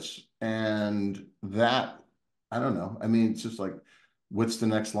circuitous. And that, I don't know. I mean, it's just like, what's the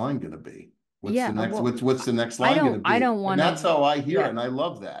next line going to be? yeah. Well, What's the next line going to I be? don't And want that's to, how I hear it. yeah, And I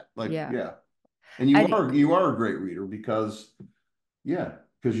love that. Like, yeah. yeah. And I, you are a great reader because yeah,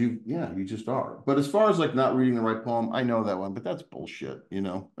 because you just are. But as far as like not reading the right poem, I know that one, but that's bullshit, you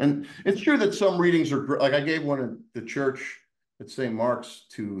know. And it's true that some readings are like I gave one at the church at St. Mark's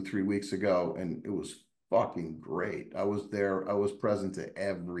 3 weeks ago, and it was fucking great. I was there, I was present to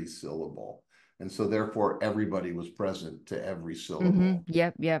every syllable. And so therefore everybody was present to every syllable.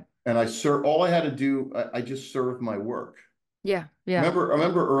 yep, yep. And all I had to do, I just served my work. Yeah, yeah. I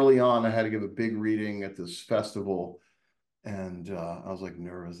remember early on I had to give a big reading at this festival and I was like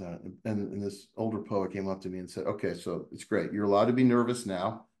nervous. And this older poet came up to me and said, okay, so it's great. You're allowed to be nervous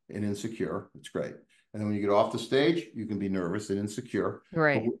now and insecure. It's great. And then when you get off the stage, you can be nervous and insecure.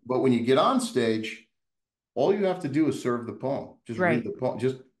 Right, But when you get on stage, all you have to do is serve the poem. Just read right. the poem.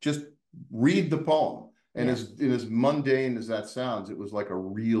 Just read the poem. And Yeah. as mundane as that sounds, it was like a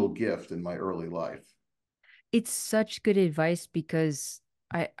real gift in my early life. It's such good advice because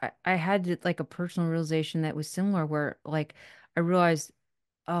I had like a personal realization that was similar where like I realized,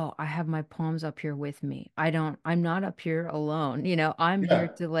 oh, I have my poems up here with me. I'm not up here alone. I'm here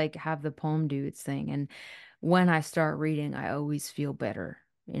Yeah. to like have the poem do its thing. And when I start reading, I always feel better.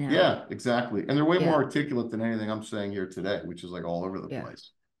 Yeah, exactly. And they're way more Yeah. articulate than anything I'm saying here today, which is like all over the Yeah.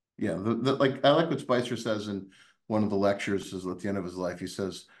 place. Yeah, like I like what Spicer says in one of the lectures is at the end of his life. He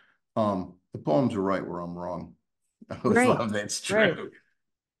says, the poems are right where I'm wrong. I always Right. love that. It's Right. true.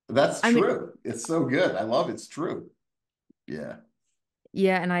 That's I mean, true. It's so good. I love it. It's true. Yeah,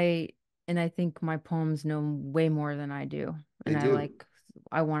 yeah, and I think my poems know way more than I do. they And do.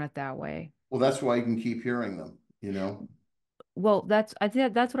 I want it that way. Well, that's why you can keep hearing them, Well, I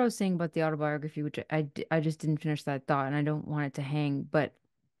think that's what I was saying about the autobiography, which I just didn't finish that thought, and I don't want it to hang. But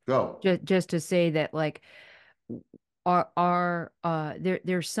Go. just to say that, like,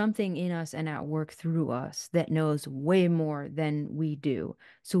 there's something in us and at work through us that knows way more than we do.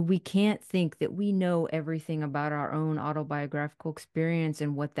 So we can't think that we know everything about our own autobiographical experience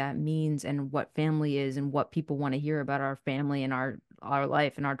and what that means and what family is and what people want to hear about our family and our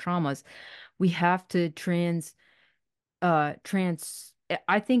life and our traumas. We have to trans I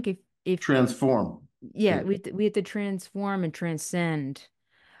think if Transform yeah, it. we have to transform and transcend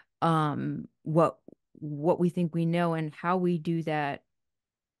what we think we know, and how we do that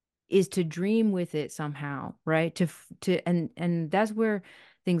is to dream with it somehow, right? And that's where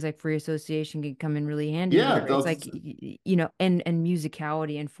things like free association can come in really handy, Yeah, where it's those. like and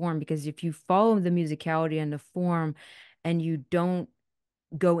musicality and form, because if you follow the musicality and the form and you don't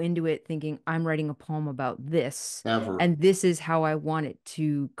go into it thinking I'm writing a poem about this Ever. and this is how I want it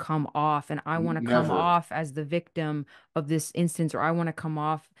to come off, and I want to come Never. off as the victim of this instance, or I want to come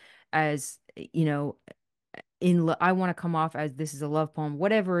off as I want to come off as this is a love poem,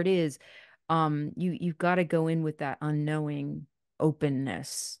 whatever it is. You've got to go in with that unknowing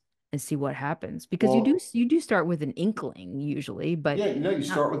openness. and see what happens, because Well, you do start with an inkling usually, but yeah, you not.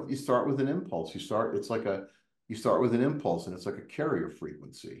 start with an impulse. You start with an impulse, and it's like a carrier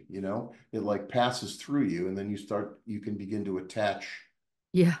frequency, It like passes through you, and then you can begin to attach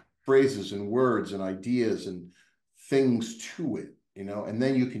Yeah, phrases and words and ideas and things to it, and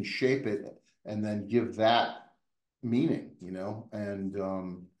then you can shape it and then give that meaning, and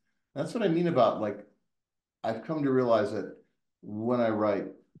that's what I mean about, like, I've come to realize that when I write,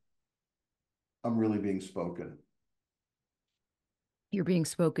 I'm really being spoken. you're being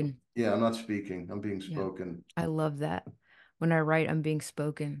spoken. Yeah, I'm not speaking, I'm being Yeah, spoken. I love that. When I write, I'm being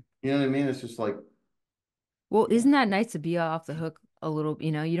spoken. You know what I mean? It's just like, Well, yeah. isn't that nice to be off the hook a little?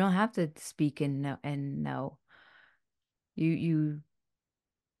 You don't have to speak and know. You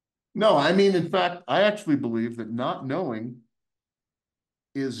No, I mean, in fact, I actually believe that not knowing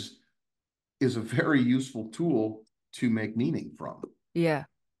is is a very useful tool to make meaning from. Yeah.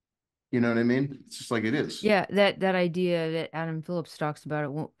 You know what I mean? It's just like it is. Yeah, that idea that Adam Phillips talks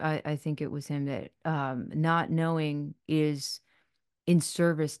about it, I think it was him, that not knowing is in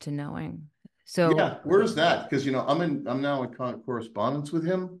service to knowing. So, Yeah, where's that? Because I'm now in correspondence with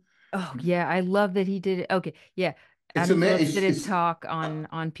him. oh yeah, I love that he did it. Okay, yeah. It's Adam amazing. Phillips did a talk Uh,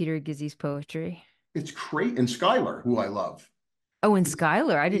 on Peter Gizzi's poetry. it's great. And Skylar, who I love. Oh, and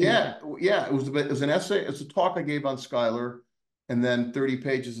Skylar, I didn't know Yeah, that. yeah. It was an essay. It's a talk I gave on Skylar, and then 30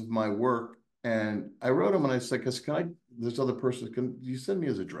 pages of my work. And I wrote him, and I said, "Cause can I? This other person, can you send me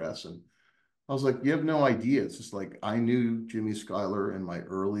his address?" And I was like, "You have no idea. It's just like I knew Jimmy Skylar in my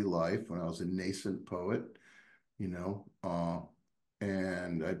early life when I was a nascent poet, you know,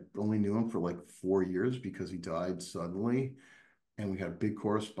 and I only knew him for like 4 years because he died suddenly." And we had big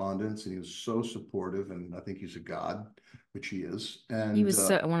correspondence, and he was so supportive, and I think he's a god, which he is. He And was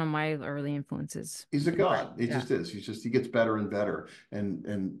one of my early influences he's a in writing. god. He Yeah. just is. He gets better and better,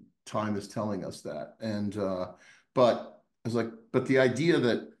 and time is telling us that. And but I was like, but the idea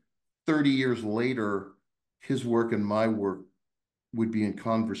that 30 years later, his work and my work would be in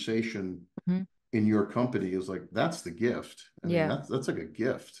conversation Mhm. in your company is like, that's the gift. I mean, Yeah. that's like a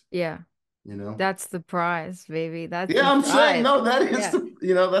gift, Yeah. you know. That's the prize, baby. That's the Yeah, I'm saying prize. no. That is Yeah. the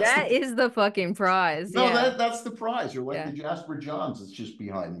that's That the is the fucking prize. no, Yeah. that's the prize. You're like the Yeah. Jasper Johns that's just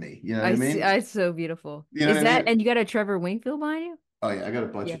behind me. You know what I I see. mean? It's so beautiful. You know Is what I that, mean? and you got a Trevor Wingfield behind you? Oh yeah, I got a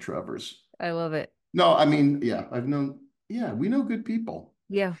bunch Yeah. of Trevors. I love it. No, I mean, yeah, yeah, we know good people.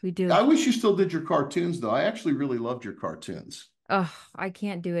 Yeah, we do. I wish you still did your cartoons though. I actually really loved your cartoons. Oh, I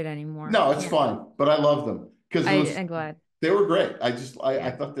can't do it anymore. No, it's Can't. fine, but I love them because I'm glad. they were great. I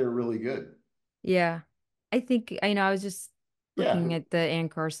Yeah. thought they were really good. Yeah. I think, I was just Yeah, looking at the Ann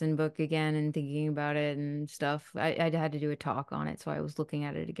Carson book again and thinking about it and stuff. I had to do a talk on it, so I was looking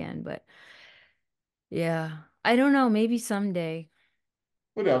at it again. But yeah, I don't know. Maybe someday.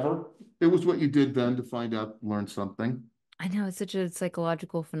 whatever. It was what you did then to find out, learn something. I know it's such a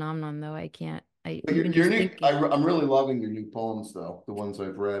psychological phenomenon, though. I can't, But even your just new, thinking. I'm really loving your new poems though, the ones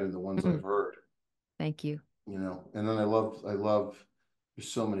I've read and the ones I've Mm, heard. thank you. And then I love,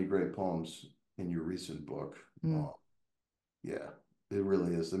 there's so many great poems in your recent book. Mm. Uh, yeah, it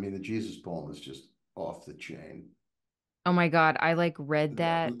really is. I mean, the Jesus poem is just off the chain. Oh my God, I like read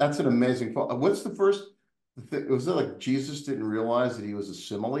that. That's an amazing poem. What's the first? Was it like Jesus didn't realize that he was a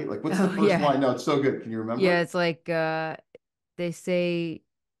simile? Like, what's the Oh first yeah. line? No, it's so good. Can you remember Yeah, it? it's like they say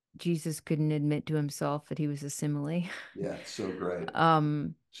Jesus couldn't admit to himself that he was a simile. Yeah, it's so great.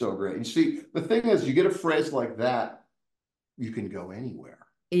 Um, So great. You see, the thing is, you get a phrase like that, you can go anywhere.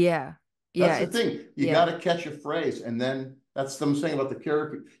 yeah. Yeah, That's the it's thing. You got yeah. to catch a phrase, and then that's what I'm saying about the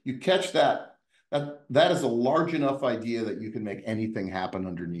character. You catch that. That is a large enough idea that you can make anything happen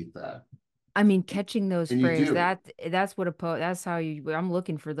underneath that, I mean, catching those and you phrases, do. that's what a poet, that's how I'm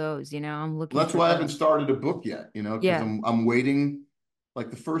looking for those, I'm looking Well, that's for why I haven't those. started a book yet. Because Yeah. I'm waiting. Like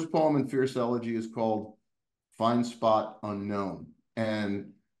the first poem in Fierce Elegy is called "Find Spot Unknown,"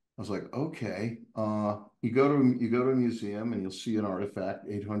 and I was like, okay. You go to a museum and you'll see an artifact,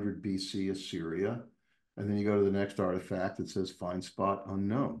 800 BC Assyria, and then you go to the next artifact that says "Find Spot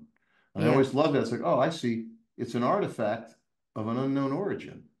Unknown." And I Yeah. always love that. It's like, oh, I see. It's an artifact of an unknown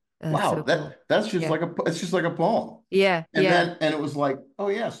origin. That's Wow, so cool. that's just Yeah. like it's just like a poem. Yeah. Yeah. And it was like, oh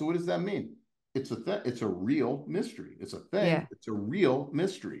yeah, so what does that mean? It's a real mystery. It's a thing. Yeah. It's a real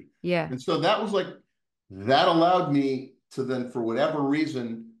mystery. Yeah. And so that was like that allowed me to then, for whatever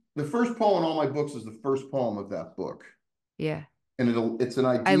reason, the first poem in all my books is the first poem of that book. Yeah. And it's an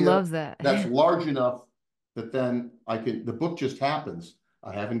I idea love that. that's large enough that then the book just happens.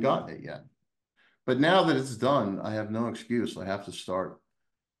 I haven't gotten it yet. But now that it's done, I have no excuse. I have to start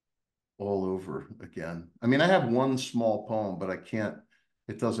all over again. I mean, I have one small poem, but I can't.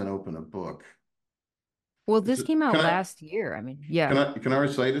 It doesn't open a book. Well, It's this came out can I last year. I mean, yeah. can I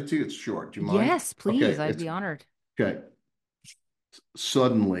recite it to you? It's short. Do you mind? Yes, please. Okay, I'd it's be honored. okay.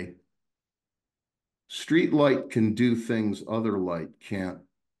 Suddenly, street light can do things other light can't.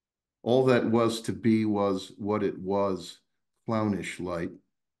 All that was to be was what it was, clownish light,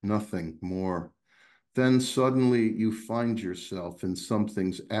 nothing more. Then suddenly you find yourself in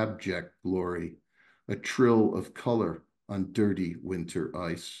something's abject glory, a trill of color on dirty winter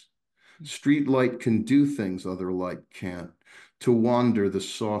ice. Street light can do things other light can't, to wander the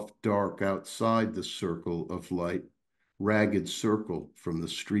soft dark outside the circle of light, ragged circle from the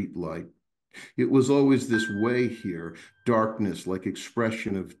street light. It was always this way here. Darkness, like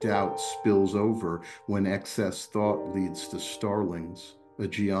expression of doubt, spills over when excess thought leads to starlings, a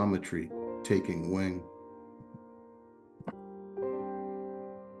geometry taking wing.